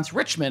restaurants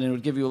Richmond, and it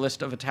would give you a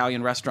list of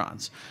Italian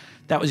restaurants.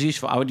 That was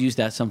useful. I would use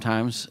that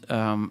sometimes.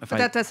 But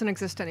that doesn't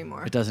exist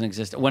anymore. It doesn't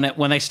exist.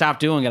 When they stopped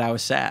doing it, I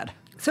was sad.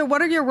 So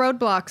what are your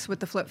roadblocks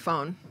with the flip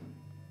phone?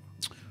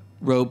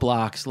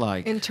 Roadblocks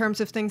like? In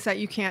terms of things that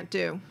you can't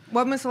do.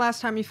 When was the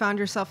last time you found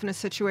yourself in a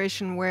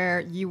situation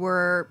where you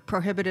were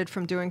prohibited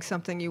from doing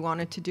something you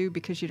wanted to do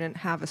because you didn't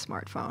have a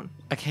smartphone?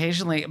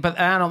 Occasionally, but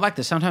I don't like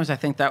this. Sometimes I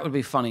think that would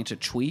be funny to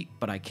tweet,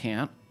 but I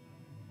can't.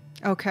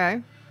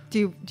 Okay.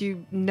 Do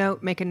you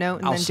make a note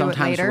and I'll then do it later?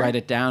 sometimes write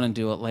it down and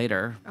do it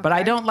later. Okay. But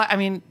I don't like, I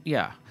mean,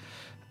 yeah.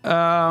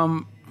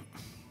 I'll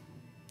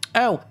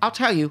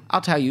tell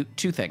you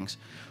two things.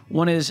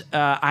 One is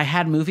I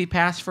had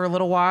MoviePass for a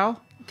little while.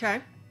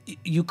 Okay.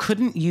 You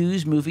couldn't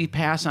use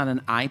MoviePass on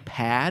an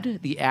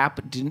iPad. The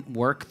app didn't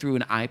work through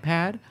an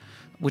iPad,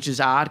 which is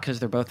odd because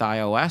they're both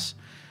iOS.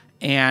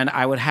 And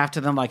I would have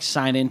to then like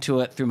sign into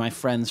it through my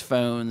friends'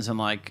 phones, and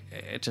like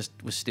it just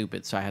was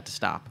stupid, so I had to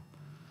stop.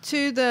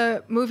 To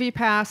the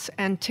MoviePass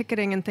and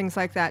ticketing and things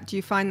like that, do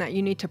you find that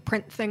you need to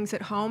print things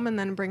at home and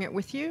then bring it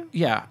with you?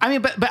 Yeah, I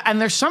mean, but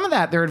and there's some of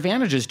that. There are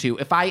advantages too.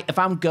 If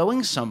I'm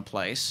going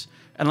someplace,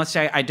 and let's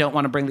say I don't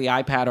want to bring the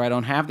iPad or I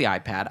don't have the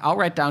iPad, I'll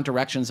write down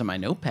directions in my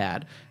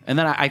notepad, and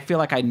then I feel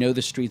like I know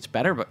the streets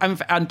better. But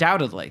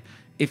undoubtedly,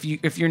 if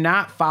you're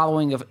not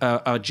following a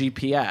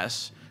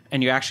GPS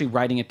and you're actually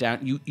writing it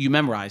down, you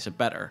memorize it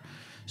better.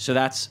 So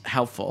that's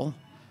helpful.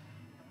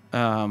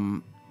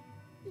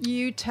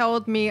 You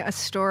told me a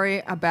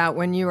story about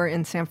when you were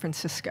in San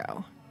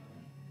Francisco.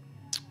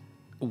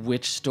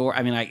 Which story?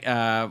 I mean,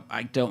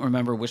 I don't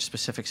remember which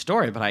specific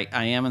story, but I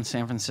am in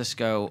San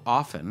Francisco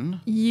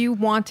often. You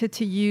wanted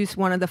to use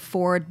one of the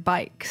Ford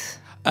bikes.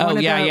 One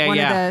of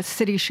the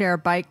city share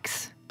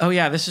bikes. Oh,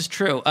 yeah, this is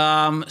true.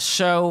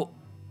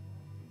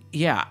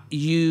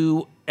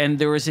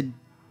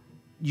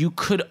 You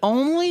could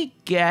only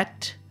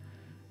get,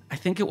 I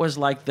think it was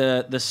like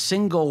the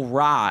single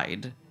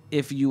ride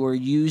if you were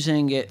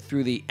using it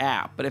through the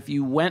app. But if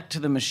you went to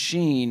the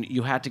machine,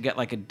 you had to get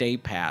like a day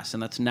pass,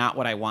 and that's not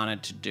what I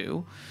wanted to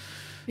do.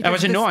 Because that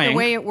was annoying. The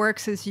way it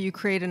works is you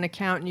create an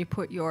account and you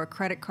put your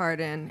credit card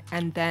in,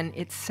 and then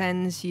it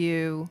sends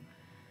you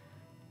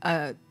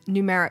a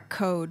numeric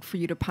code for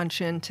you to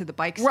punch into the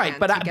bike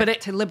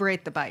stand to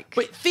liberate the bike.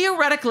 But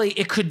theoretically,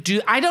 it could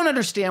do. I don't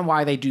understand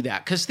why they do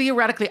that, because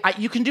theoretically,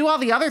 you can do all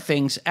the other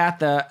things at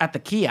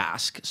the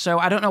kiosk. So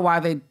I don't know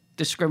why they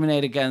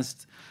discriminate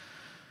against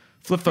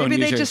flip phone users.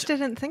 Maybe they just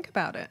didn't think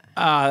about it.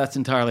 That's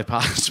entirely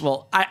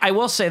possible. I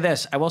will say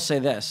this.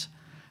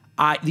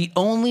 The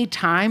only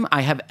time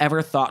I have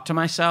ever thought to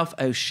myself,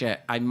 oh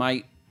shit, I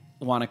might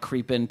want to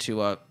creep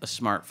into a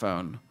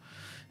smartphone,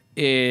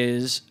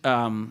 is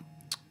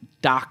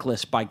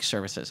dockless bike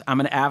services. I'm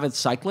an avid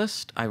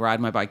cyclist. I ride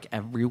my bike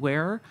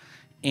everywhere,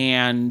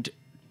 and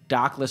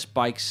dockless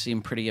bikes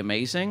seem pretty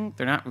amazing.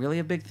 They're not really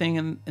a big thing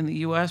in the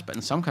U.S., but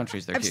in some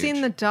countries they're huge. I've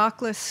seen the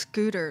dockless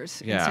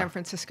scooters in San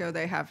Francisco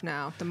they have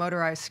now, the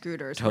motorized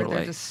scooters, where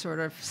they're just sort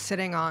of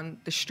sitting on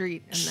the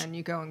street, and then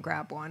you go and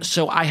grab one.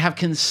 So I have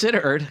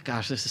considered,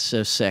 gosh, this is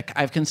so sick.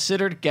 I've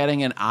considered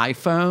getting an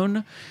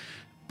iPhone,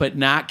 but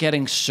not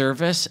getting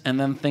service, and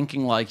then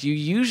thinking like, you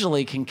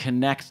usually can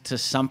connect to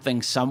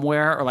something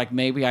somewhere, or like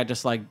maybe I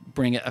just like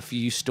bring it a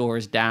few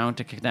stores down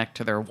to connect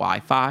to their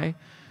Wi-Fi.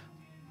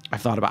 I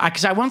thought about it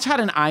because I once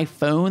had an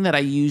iPhone that I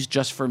used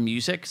just for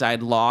music because I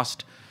had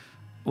lost.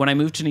 When I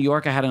moved to New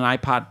York, I had an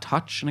iPod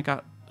Touch and it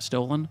got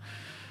stolen.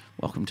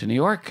 Welcome to New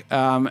York.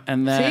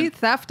 And then see,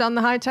 theft on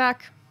the high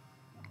tech.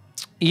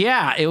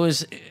 Yeah, it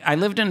was. I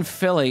lived in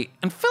Philly,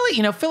 and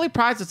Philly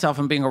prides itself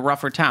on being a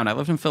rougher town. I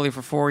lived in Philly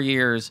for 4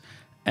 years,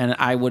 and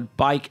I would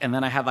bike, and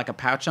then I had like a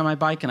pouch on my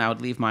bike, and I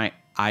would leave my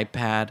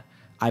iPod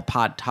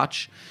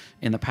Touch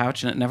in the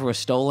pouch, and it never was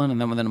stolen. And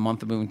then within a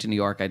month of moving to New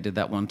York, I did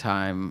that one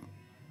time,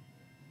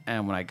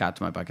 and when I got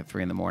to my bike at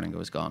 3 a.m, it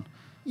was gone.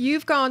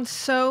 You've gone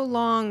so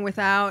long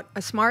without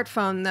a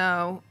smartphone,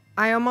 though.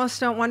 I almost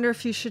don't wonder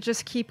if you should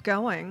just keep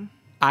going.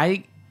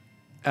 I'm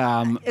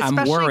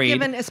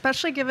worried.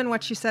 Especially given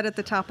what you said at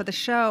the top of the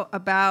show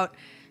about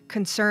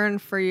concern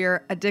for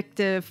your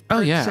addictive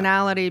yeah.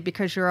 personality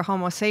because you're a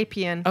Homo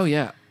sapien. Oh,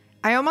 yeah.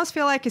 I almost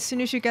feel like as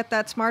soon as you get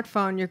that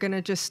smartphone, you're going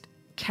to just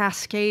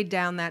cascade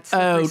down that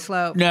slippery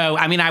slope. No,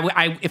 I mean,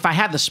 I if I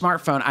had the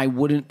smartphone, I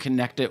wouldn't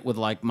connect it with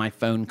like my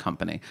phone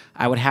company.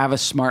 I would have a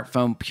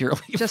smartphone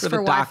purely just for the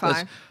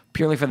Wi-Fi.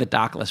 Purely for the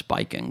dockless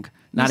biking.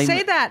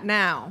 Say that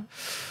now.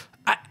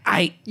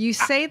 You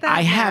say that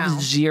I now.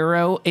 have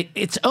zero.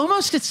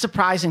 It's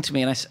surprising to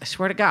me, and I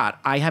swear to God,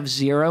 I have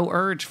zero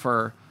urge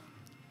for.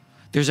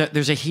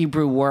 There's a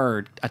Hebrew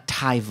word, a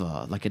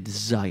taiva, like a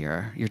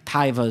desire. Your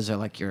taivas are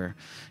like your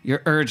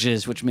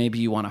urges, which maybe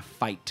you want to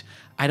fight.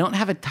 I don't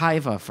have a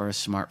taiva for a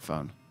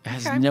smartphone. It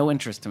has no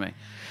interest to me.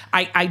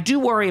 I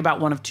do worry about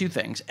one of two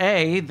things.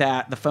 A,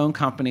 that the phone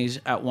companies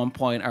at one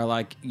point are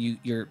like, you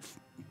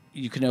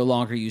can no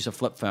longer use a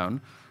flip phone,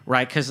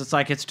 right? Because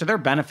it's to their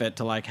benefit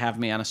to like have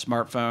me on a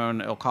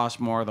smartphone. It'll cost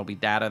more. There'll be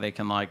data they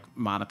can like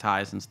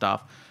monetize and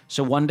stuff.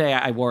 So one day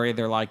I worry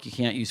they're like, you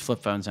can't use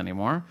flip phones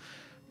anymore.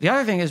 The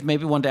other thing is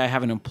maybe one day I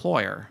have an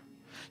employer.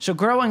 So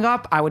growing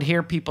up, I would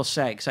hear people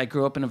say, because I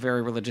grew up in a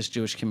very religious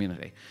Jewish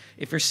community,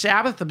 if you're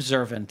Sabbath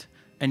observant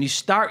and you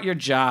start your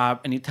job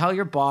and you tell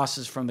your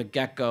bosses from the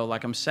get-go,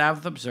 like, I'm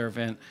Sabbath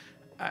observant,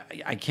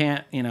 I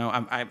can't,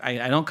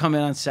 I don't come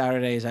in on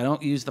Saturdays, I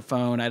don't use the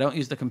phone, I don't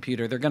use the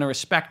computer, they're going to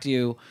respect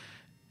you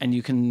and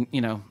you can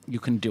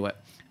do it.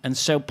 And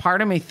so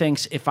part of me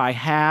thinks if I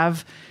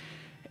have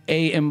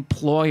a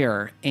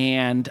employer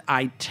and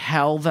I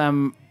tell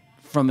them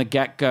from the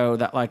get-go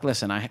that, like,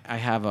 listen, I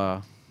have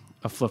a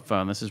flip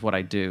phone, this is what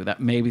I do, that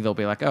maybe they'll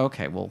be like, oh,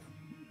 okay, well,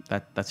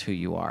 that's who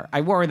you are.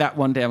 I worry that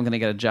one day I'm going to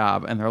get a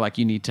job and they're like,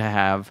 you need to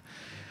have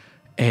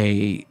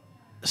a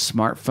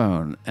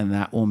smartphone, and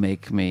that will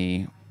make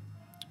me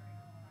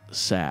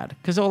sad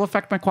because it will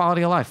affect my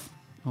quality of life.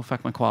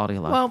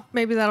 Well,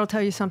 maybe that'll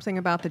tell you something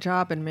about the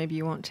job and maybe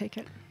you won't take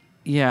it.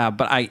 Yeah,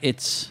 but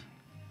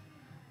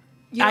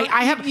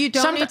You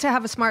don't need to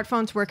have a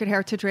smartphone to work at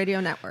Heritage Radio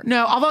Network.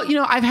 No, although,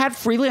 I've had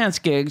freelance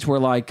gigs where,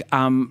 like,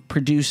 I'm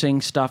producing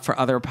stuff for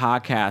other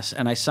podcasts,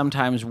 and I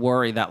sometimes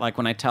worry that, like,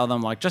 when I tell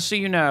them, like, just so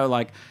you know,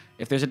 like,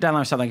 if there's a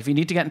deadline or something, if you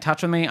need to get in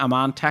touch with me, I'm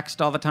on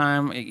text all the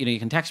time. You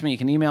can text me, you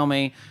can email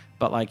me,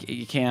 but, like,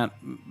 you can't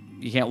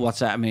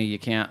WhatsApp me, you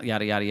can't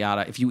yada, yada,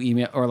 yada. If you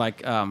email, or,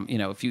 like,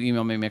 if you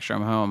email me, make sure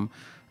I'm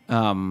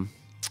home.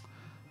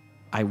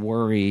 I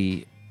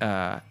worry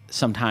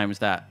sometimes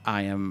that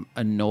I am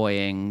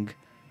annoying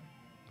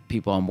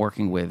people I'm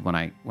working with when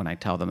I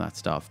tell them that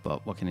stuff,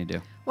 but what can you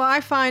do? Well,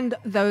 I find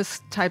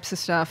those types of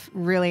stuff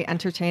really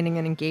entertaining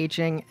and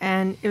engaging,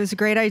 and it was a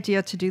great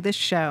idea to do this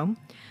show.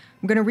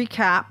 I'm going to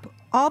recap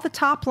all the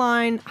top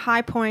line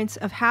high points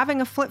of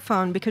having a flip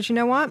phone, because you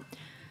know what?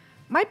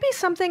 Might be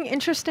something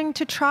interesting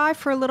to try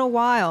for a little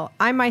while.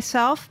 I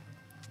myself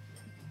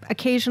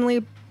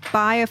occasionally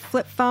buy a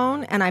flip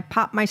phone and I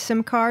pop my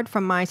SIM card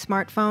from my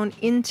smartphone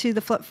into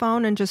the flip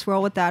phone and just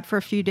roll with that for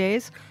a few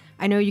days.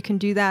 I know you can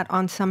do that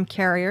on some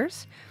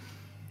carriers.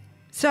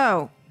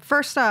 So,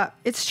 first up,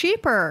 it's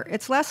cheaper.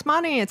 It's less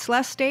money. It's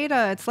less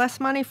data. It's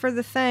less money for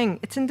the thing.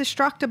 It's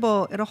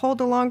indestructible. It'll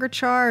hold a longer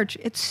charge.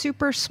 It's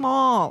super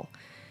small.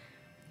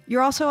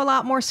 You're also a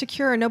lot more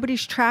secure.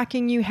 Nobody's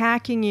tracking you,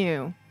 hacking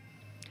you.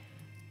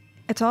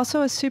 It's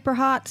also a super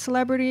hot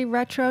celebrity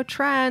retro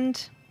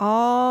trend.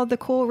 All the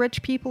cool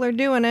rich people are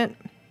doing it.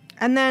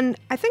 And then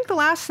I think the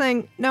last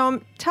thing,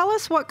 Noam, tell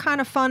us what kind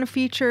of fun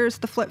features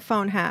the flip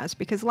phone has,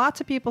 because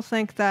lots of people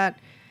think that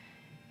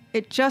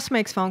it just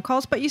makes phone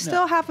calls, but you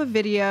still have a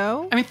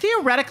video. I mean,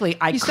 theoretically,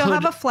 you still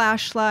have a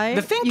flashlight.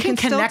 The thing can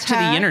connect to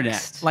the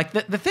internet. Like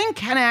the thing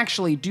can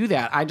actually do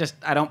that. I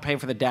don't pay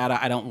for the data.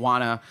 I don't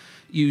want to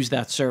use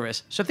that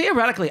service. So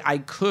theoretically, I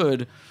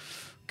could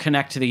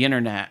connect to the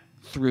internet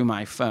through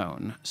my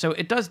phone. So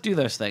it does do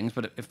those things,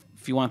 but if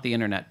you want the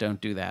internet, don't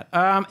do that.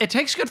 It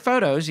takes good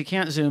photos. You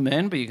can't zoom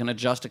in, but you can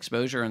adjust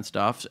exposure and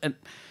stuff.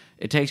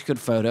 It takes good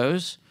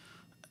photos.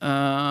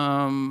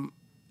 You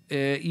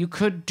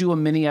could do a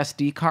mini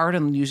SD card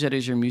and use it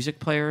as your music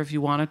player if you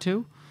wanted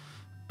to.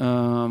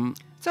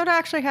 So it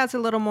actually has a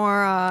little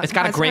more... it's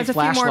got a great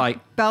flashlight. Few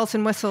more bells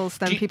and whistles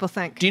than people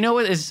think. Do you know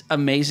what is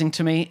amazing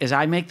to me? Is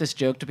I make this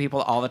joke to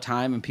people all the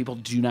time, and people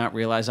do not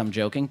realize I'm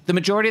joking. The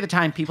majority of the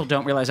time, people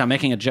don't realize I'm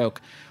making a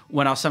joke.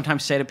 When I'll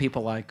sometimes say to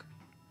people, like,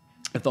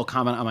 if they'll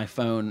comment on my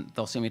phone,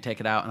 they'll see me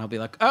take it out, and I'll be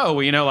like, oh,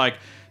 well, like,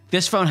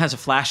 this phone has a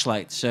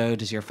flashlight, so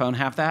does your phone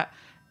have that?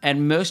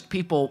 And most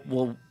people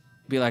will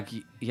be like,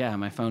 yeah,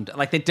 my phone...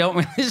 Like, they don't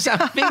really...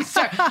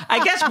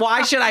 I guess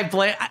why should I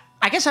blame...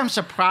 I guess I'm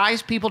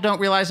surprised people don't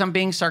realize I'm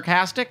being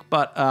sarcastic,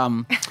 but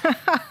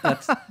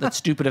that's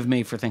stupid of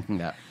me for thinking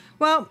that.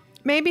 Well,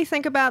 maybe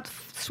think about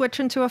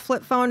switching to a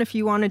flip phone if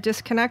you want to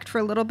disconnect for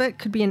a little bit.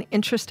 Could be an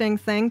interesting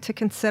thing to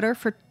consider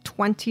for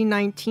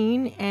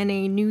 2019 and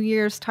a New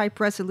Year's type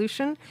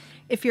resolution.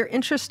 If you're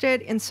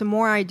interested in some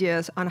more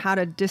ideas on how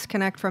to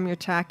disconnect from your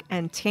tech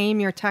and tame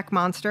your tech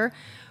monster,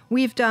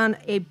 we've done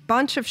a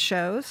bunch of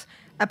shows.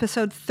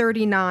 Episode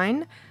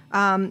 39,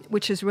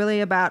 which is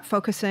really about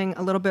focusing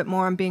a little bit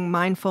more on being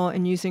mindful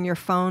and using your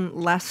phone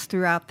less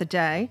throughout the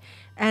day.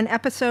 And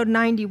episode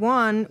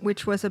 91,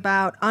 which was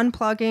about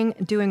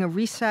unplugging, doing a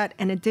reset,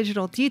 and a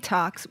digital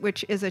detox,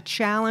 which is a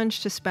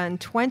challenge to spend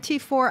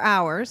 24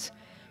 hours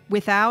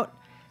without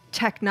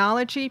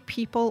technology,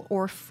 people,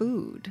 or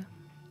food.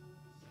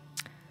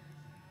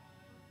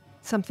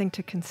 Something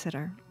to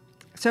consider.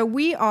 So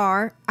we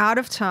are out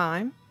of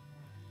time.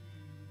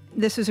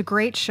 This is a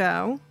great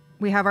show.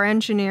 We have our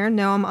engineer,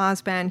 Noam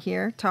Osban,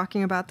 here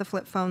talking about the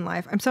flip phone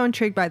life. I'm so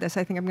intrigued by this.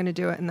 I think I'm going to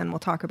do it, and then we'll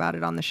talk about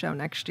it on the show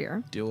next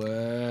year. Do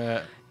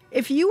it.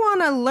 If you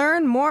want to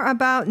learn more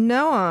about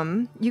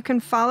Noam, you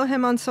can follow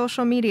him on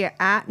social media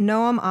at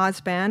Noam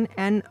Osban,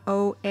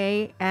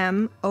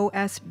 NoamOsband.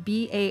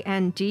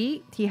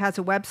 He has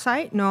a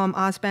website,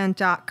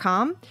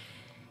 noamosband.com.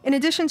 In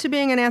addition to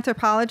being an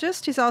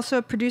anthropologist, he's also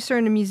a producer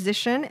and a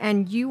musician,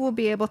 and you will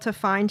be able to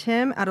find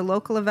him at a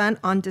local event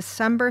on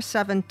December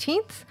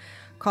 17th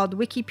called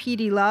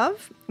Wikipedia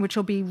Love, which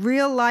will be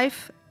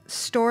real-life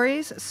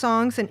stories,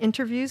 songs, and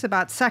interviews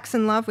about sex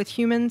and love with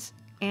humans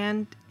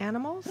and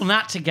animals? Well,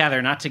 not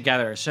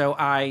together. So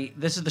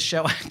this is the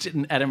show I did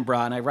in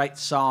Edinburgh, and I write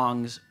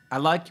songs. I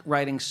like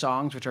writing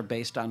songs which are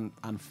based on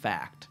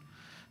fact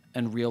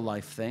and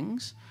real-life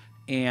things.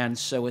 And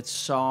so it's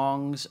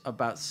songs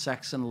about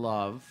sex and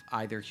love,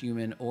 either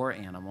human or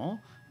animal,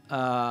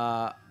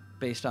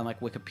 based on like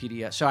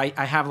Wikipedia. So I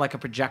have like a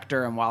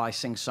projector, and while I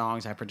sing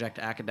songs, I project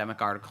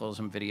academic articles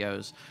and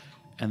videos.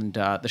 And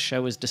the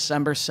show is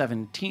December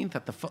 17th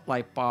at the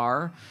Footlight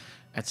Bar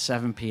at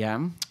 7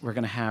 p.m. We're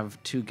going to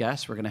have two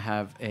guests. We're going to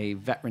have a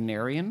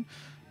veterinarian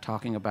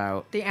talking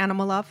about the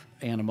animal love,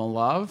 and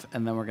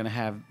then we're going to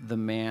have the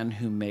man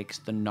who makes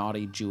the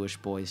naughty Jewish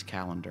boys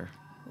calendar.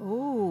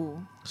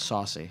 Ooh.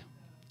 Saucy.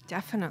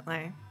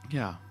 Definitely.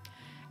 Yeah.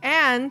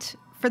 And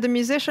for the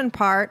musician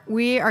part,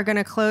 we are going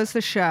to close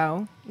the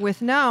show with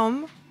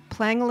Noam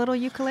playing a little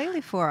ukulele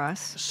for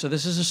us. So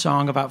this is a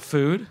song about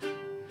food.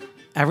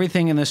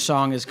 Everything in this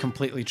song is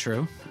completely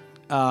true.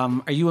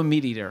 Are you a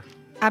meat eater?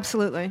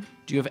 Absolutely.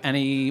 Do you have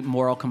any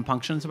moral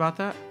compunctions about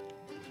that?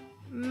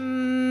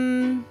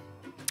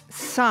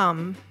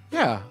 Some.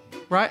 Yeah,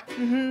 right?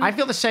 Mm-hmm. I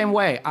feel the same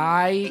way.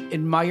 I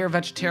admire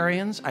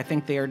vegetarians. I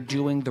think they are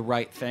doing the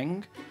right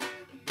thing.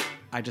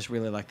 I just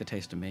really like the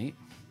taste of meat.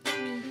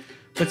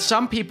 But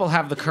some people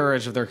have the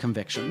courage of their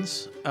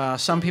convictions.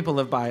 Some people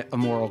live by a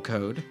moral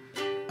code.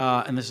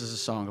 And this is a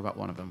song about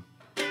one of them.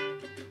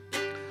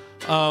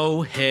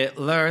 Oh,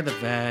 Hitler the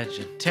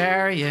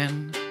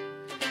vegetarian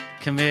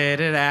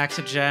committed acts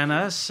of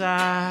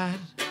genocide.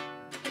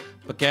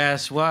 But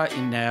guess what?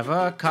 You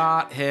never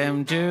caught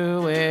him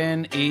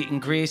doing, eating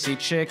greasy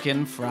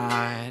chicken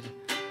fried.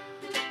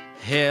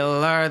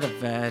 Hitler the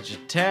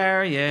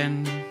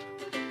vegetarian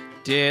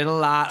did a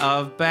lot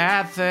of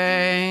bad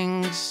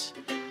things,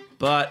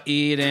 but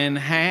eating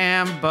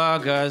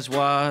hamburgers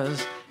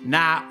was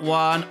not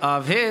one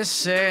of his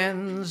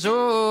sins.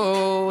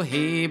 Oh,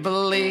 he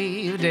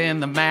believed in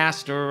the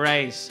master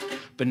race,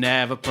 but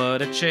never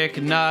put a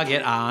chicken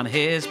nugget on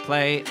his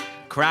plate.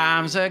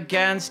 Crimes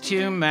against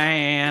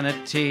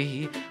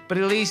humanity, but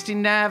at least he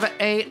never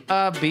ate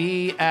a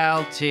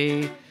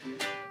BLT.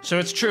 So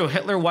it's true,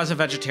 Hitler was a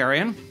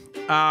vegetarian.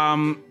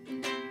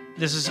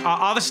 This is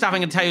all the stuff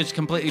I'm going to tell you is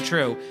completely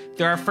true.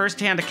 There are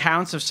firsthand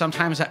accounts of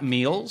sometimes at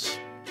meals,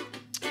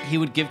 he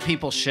would give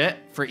people shit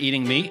for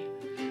eating meat.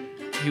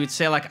 He would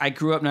say, like, I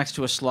grew up next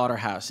to a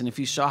slaughterhouse, and if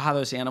you saw how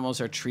those animals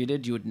are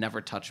treated, you would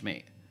never touch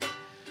meat.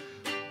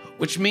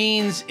 Which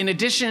means, in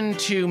addition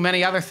to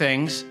many other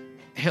things,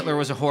 Hitler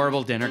was a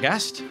horrible dinner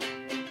guest,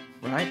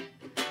 right?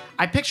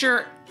 I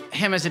picture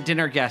him as a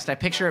dinner guest. I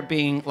picture it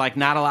being, like,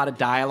 not a lot of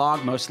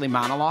dialogue, mostly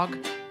monologue.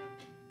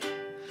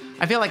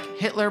 I feel like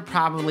Hitler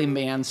probably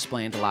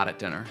mansplained a lot at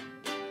dinner,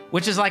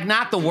 which is, like,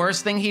 not the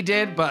worst thing he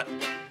did, but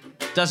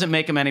doesn't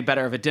make him any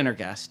better of a dinner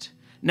guest.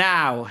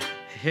 Now,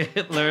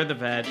 Hitler the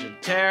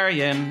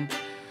vegetarian,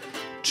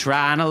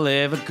 trying to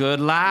live a good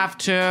life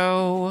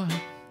too.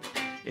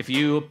 If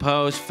you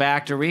oppose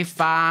factory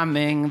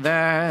farming,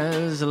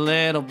 there's a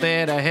little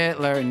bit of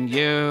Hitler in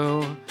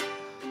you.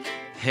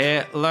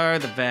 Hitler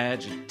the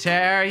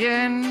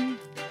vegetarian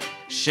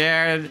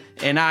shared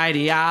an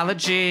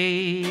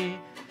ideology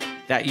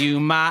that you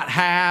might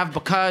have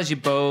because you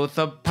both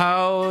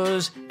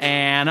oppose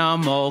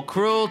animal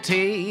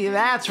cruelty.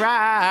 That's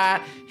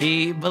right,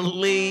 he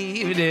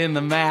believed in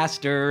the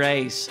master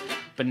race,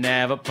 but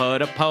never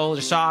put a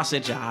Polish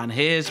sausage on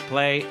his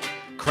plate.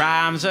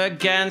 Crimes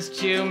against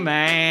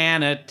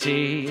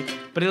humanity,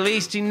 but at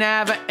least he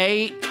never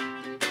ate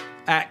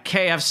at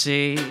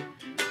KFC.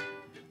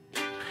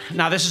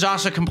 Now, this is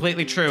also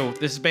completely true.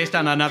 This is based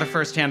on another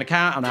first-hand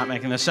account. I'm not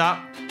making this up.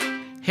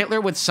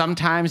 Hitler would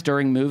sometimes,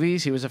 during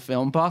movies, he was a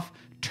film buff,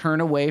 turn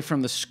away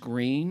from the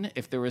screen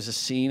if there was a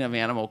scene of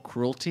animal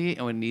cruelty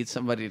and would need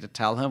somebody to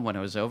tell him when it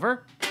was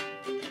over.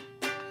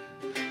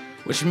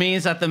 Which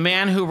means that the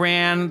man who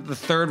ran the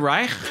Third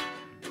Reich,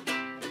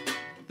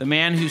 the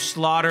man who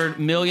slaughtered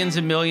millions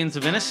and millions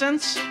of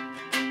innocents,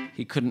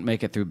 he couldn't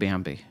make it through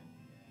Bambi.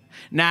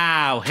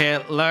 Now,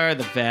 Hitler,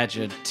 the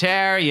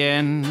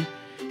vegetarian,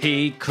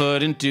 he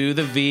couldn't do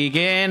the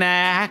vegan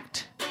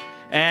act.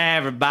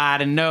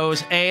 Everybody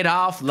knows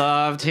Adolf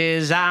loved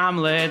his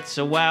omelets,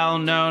 a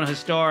well-known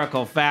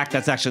historical fact.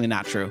 That's actually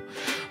not true.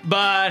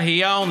 But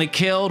he only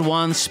killed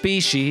one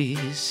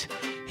species.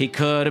 He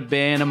could have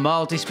been a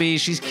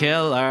multi-species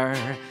killer.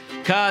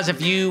 'Cause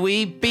if you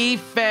eat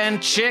beef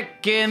and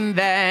chicken,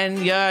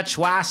 then you're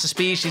twice a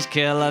species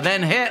killer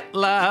than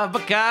Hitler,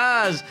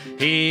 because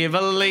he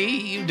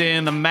believed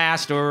in the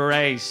master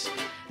race.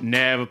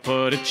 Never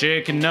put a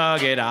chicken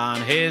nugget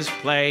on his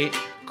plate.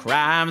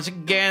 Crimes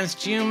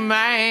against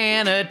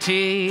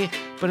humanity,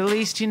 but at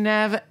least he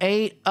never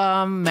ate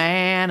a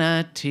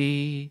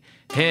manatee.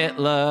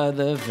 Hitler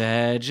the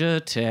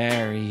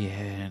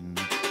vegetarian.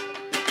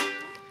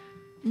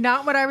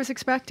 Not what I was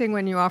expecting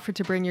when you offered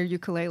to bring your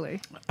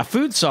ukulele. A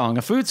food song.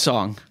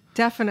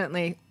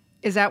 Definitely.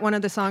 Is that one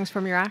of the songs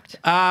from your act?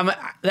 No,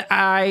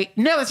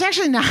 it's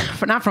actually not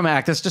from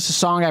act. It's just a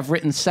song I've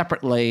written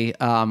separately.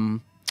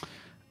 But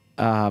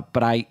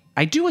I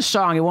do a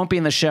song, it won't be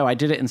in the show, I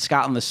did it in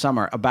Scotland this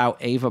summer, about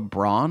Eva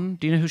Braun.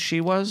 Do you know who she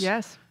was?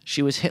 Yes.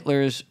 She was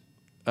Hitler's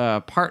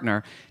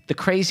partner. The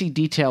crazy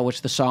detail,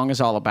 which the song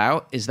is all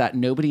about, is that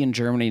nobody in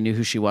Germany knew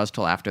who she was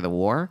till after the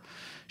war.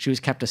 She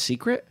was kept a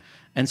secret.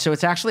 And so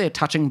it's actually a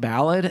touching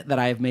ballad that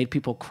I have made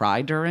people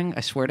cry during,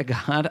 I swear to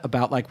God,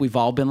 about like we've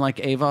all been like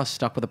Eva,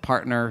 stuck with a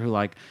partner who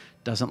like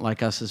doesn't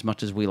like us as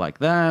much as we like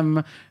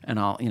them, and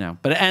all, you know.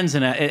 But it ends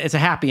in it's a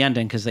happy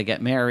ending because they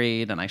get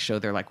married, and I show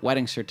their like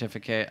wedding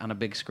certificate on a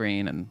big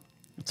screen, and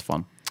it's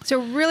fun.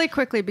 So really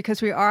quickly,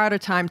 because we are out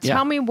of time,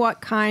 tell me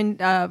what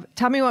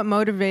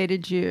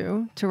motivated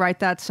you to write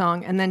that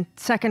song, and then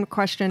second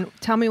question,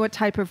 tell me what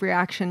type of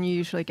reaction you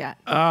usually get.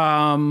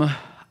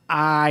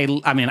 I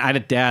mean, I had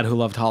a dad who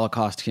loved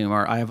Holocaust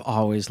humor. I have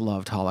always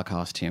loved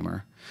Holocaust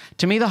humor.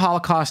 To me, the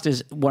Holocaust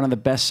is one of the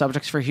best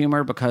subjects for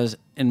humor because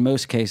in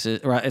most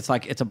cases, it's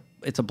like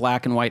it's a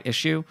black and white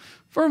issue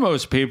for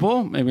most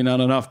people, maybe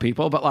not enough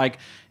people, but like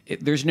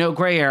there's no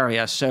gray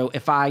area. So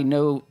if I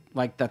know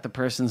like that the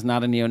person's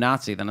not a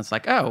neo-Nazi, then it's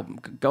like, oh,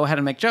 go ahead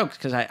and make jokes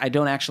because I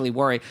don't actually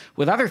worry.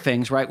 With other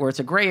things, right, where it's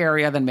a gray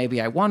area, then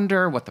maybe I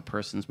wonder what the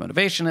person's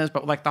motivation is.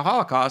 But like the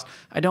Holocaust,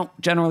 I don't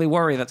generally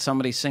worry that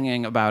somebody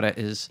singing about it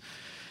is...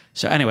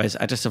 So anyways,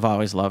 I just have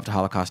always loved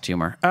Holocaust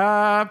humor.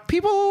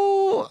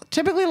 People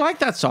typically like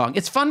that song.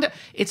 It's fun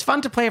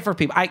to play it for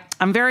people.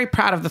 I'm very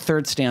proud of the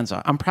third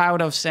stanza. I'm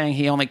proud of saying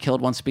he only killed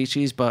one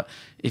species, but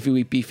if you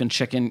eat beef and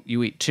chicken,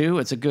 you eat two.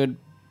 It's a good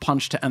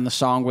punch to end the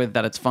song with,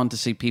 that it's fun to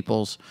see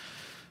people's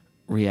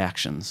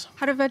reactions.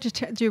 How do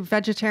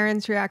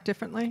vegetarians react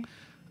differently?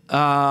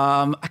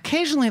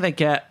 Occasionally they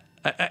get...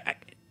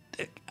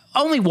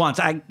 only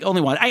once. I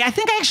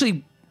think I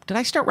actually... Did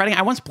I start writing?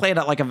 I once played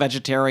at like a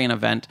vegetarian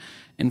event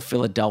in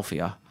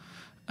Philadelphia.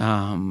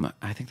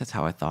 I think that's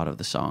how I thought of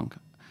the song.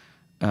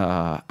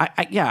 I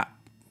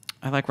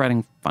like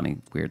writing funny,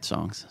 weird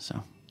songs.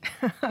 So,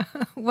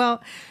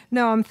 well,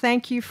 Noam,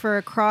 thank you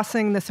for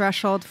crossing the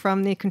threshold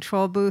from the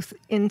control booth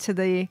into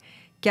the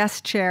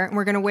guest chair. And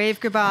we're going to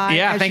wave goodbye.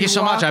 Yeah, thank you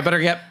so much. I better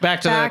get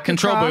back to the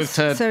control booth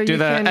to do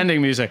the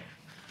ending music.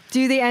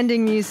 Do the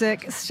ending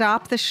music,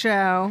 stop the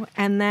show,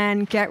 and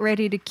then get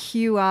ready to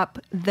queue up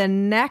the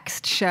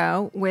next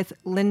show with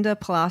Linda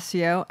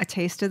Palacio, A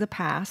Taste of the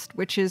Past,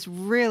 which is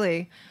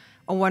really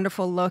a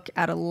wonderful look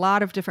at a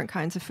lot of different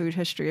kinds of food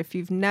history. If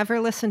you've never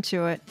listened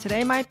to it,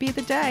 today might be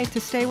the day to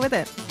stay with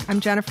it.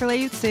 I'm Jennifer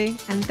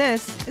Leuzzi, and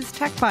this is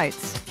Tech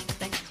Bites.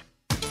 Thanks.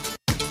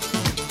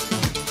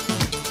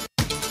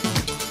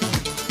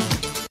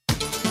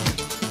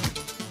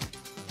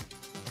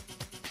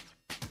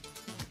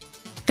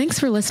 Thanks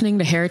for listening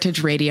to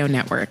Heritage Radio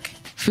Network,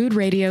 food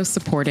radio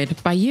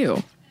supported by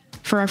you.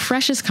 For our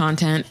freshest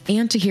content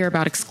and to hear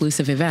about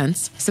exclusive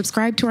events,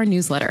 subscribe to our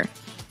newsletter.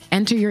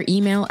 Enter your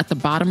email at the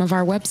bottom of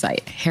our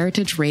website,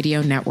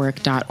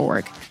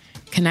 heritageradionetwork.org.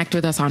 Connect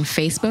with us on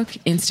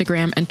Facebook,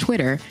 Instagram, and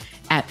Twitter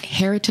at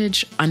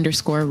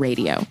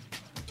heritage_radio.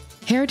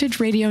 Heritage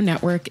Radio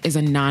Network is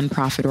a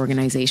nonprofit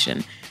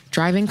organization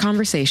driving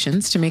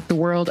conversations to make the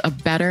world a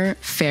better,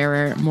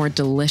 fairer, more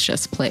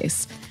delicious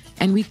place.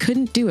 And we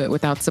couldn't do it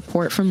without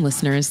support from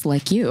listeners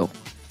like you.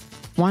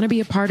 Want to be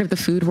a part of the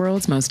food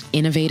world's most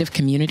innovative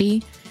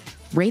community?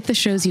 Rate the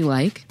shows you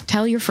like,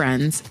 tell your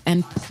friends,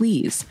 and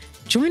please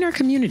join our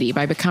community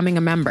by becoming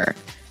a member.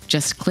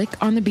 Just click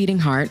on the beating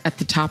heart at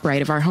the top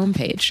right of our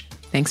homepage.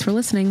 Thanks for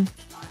listening.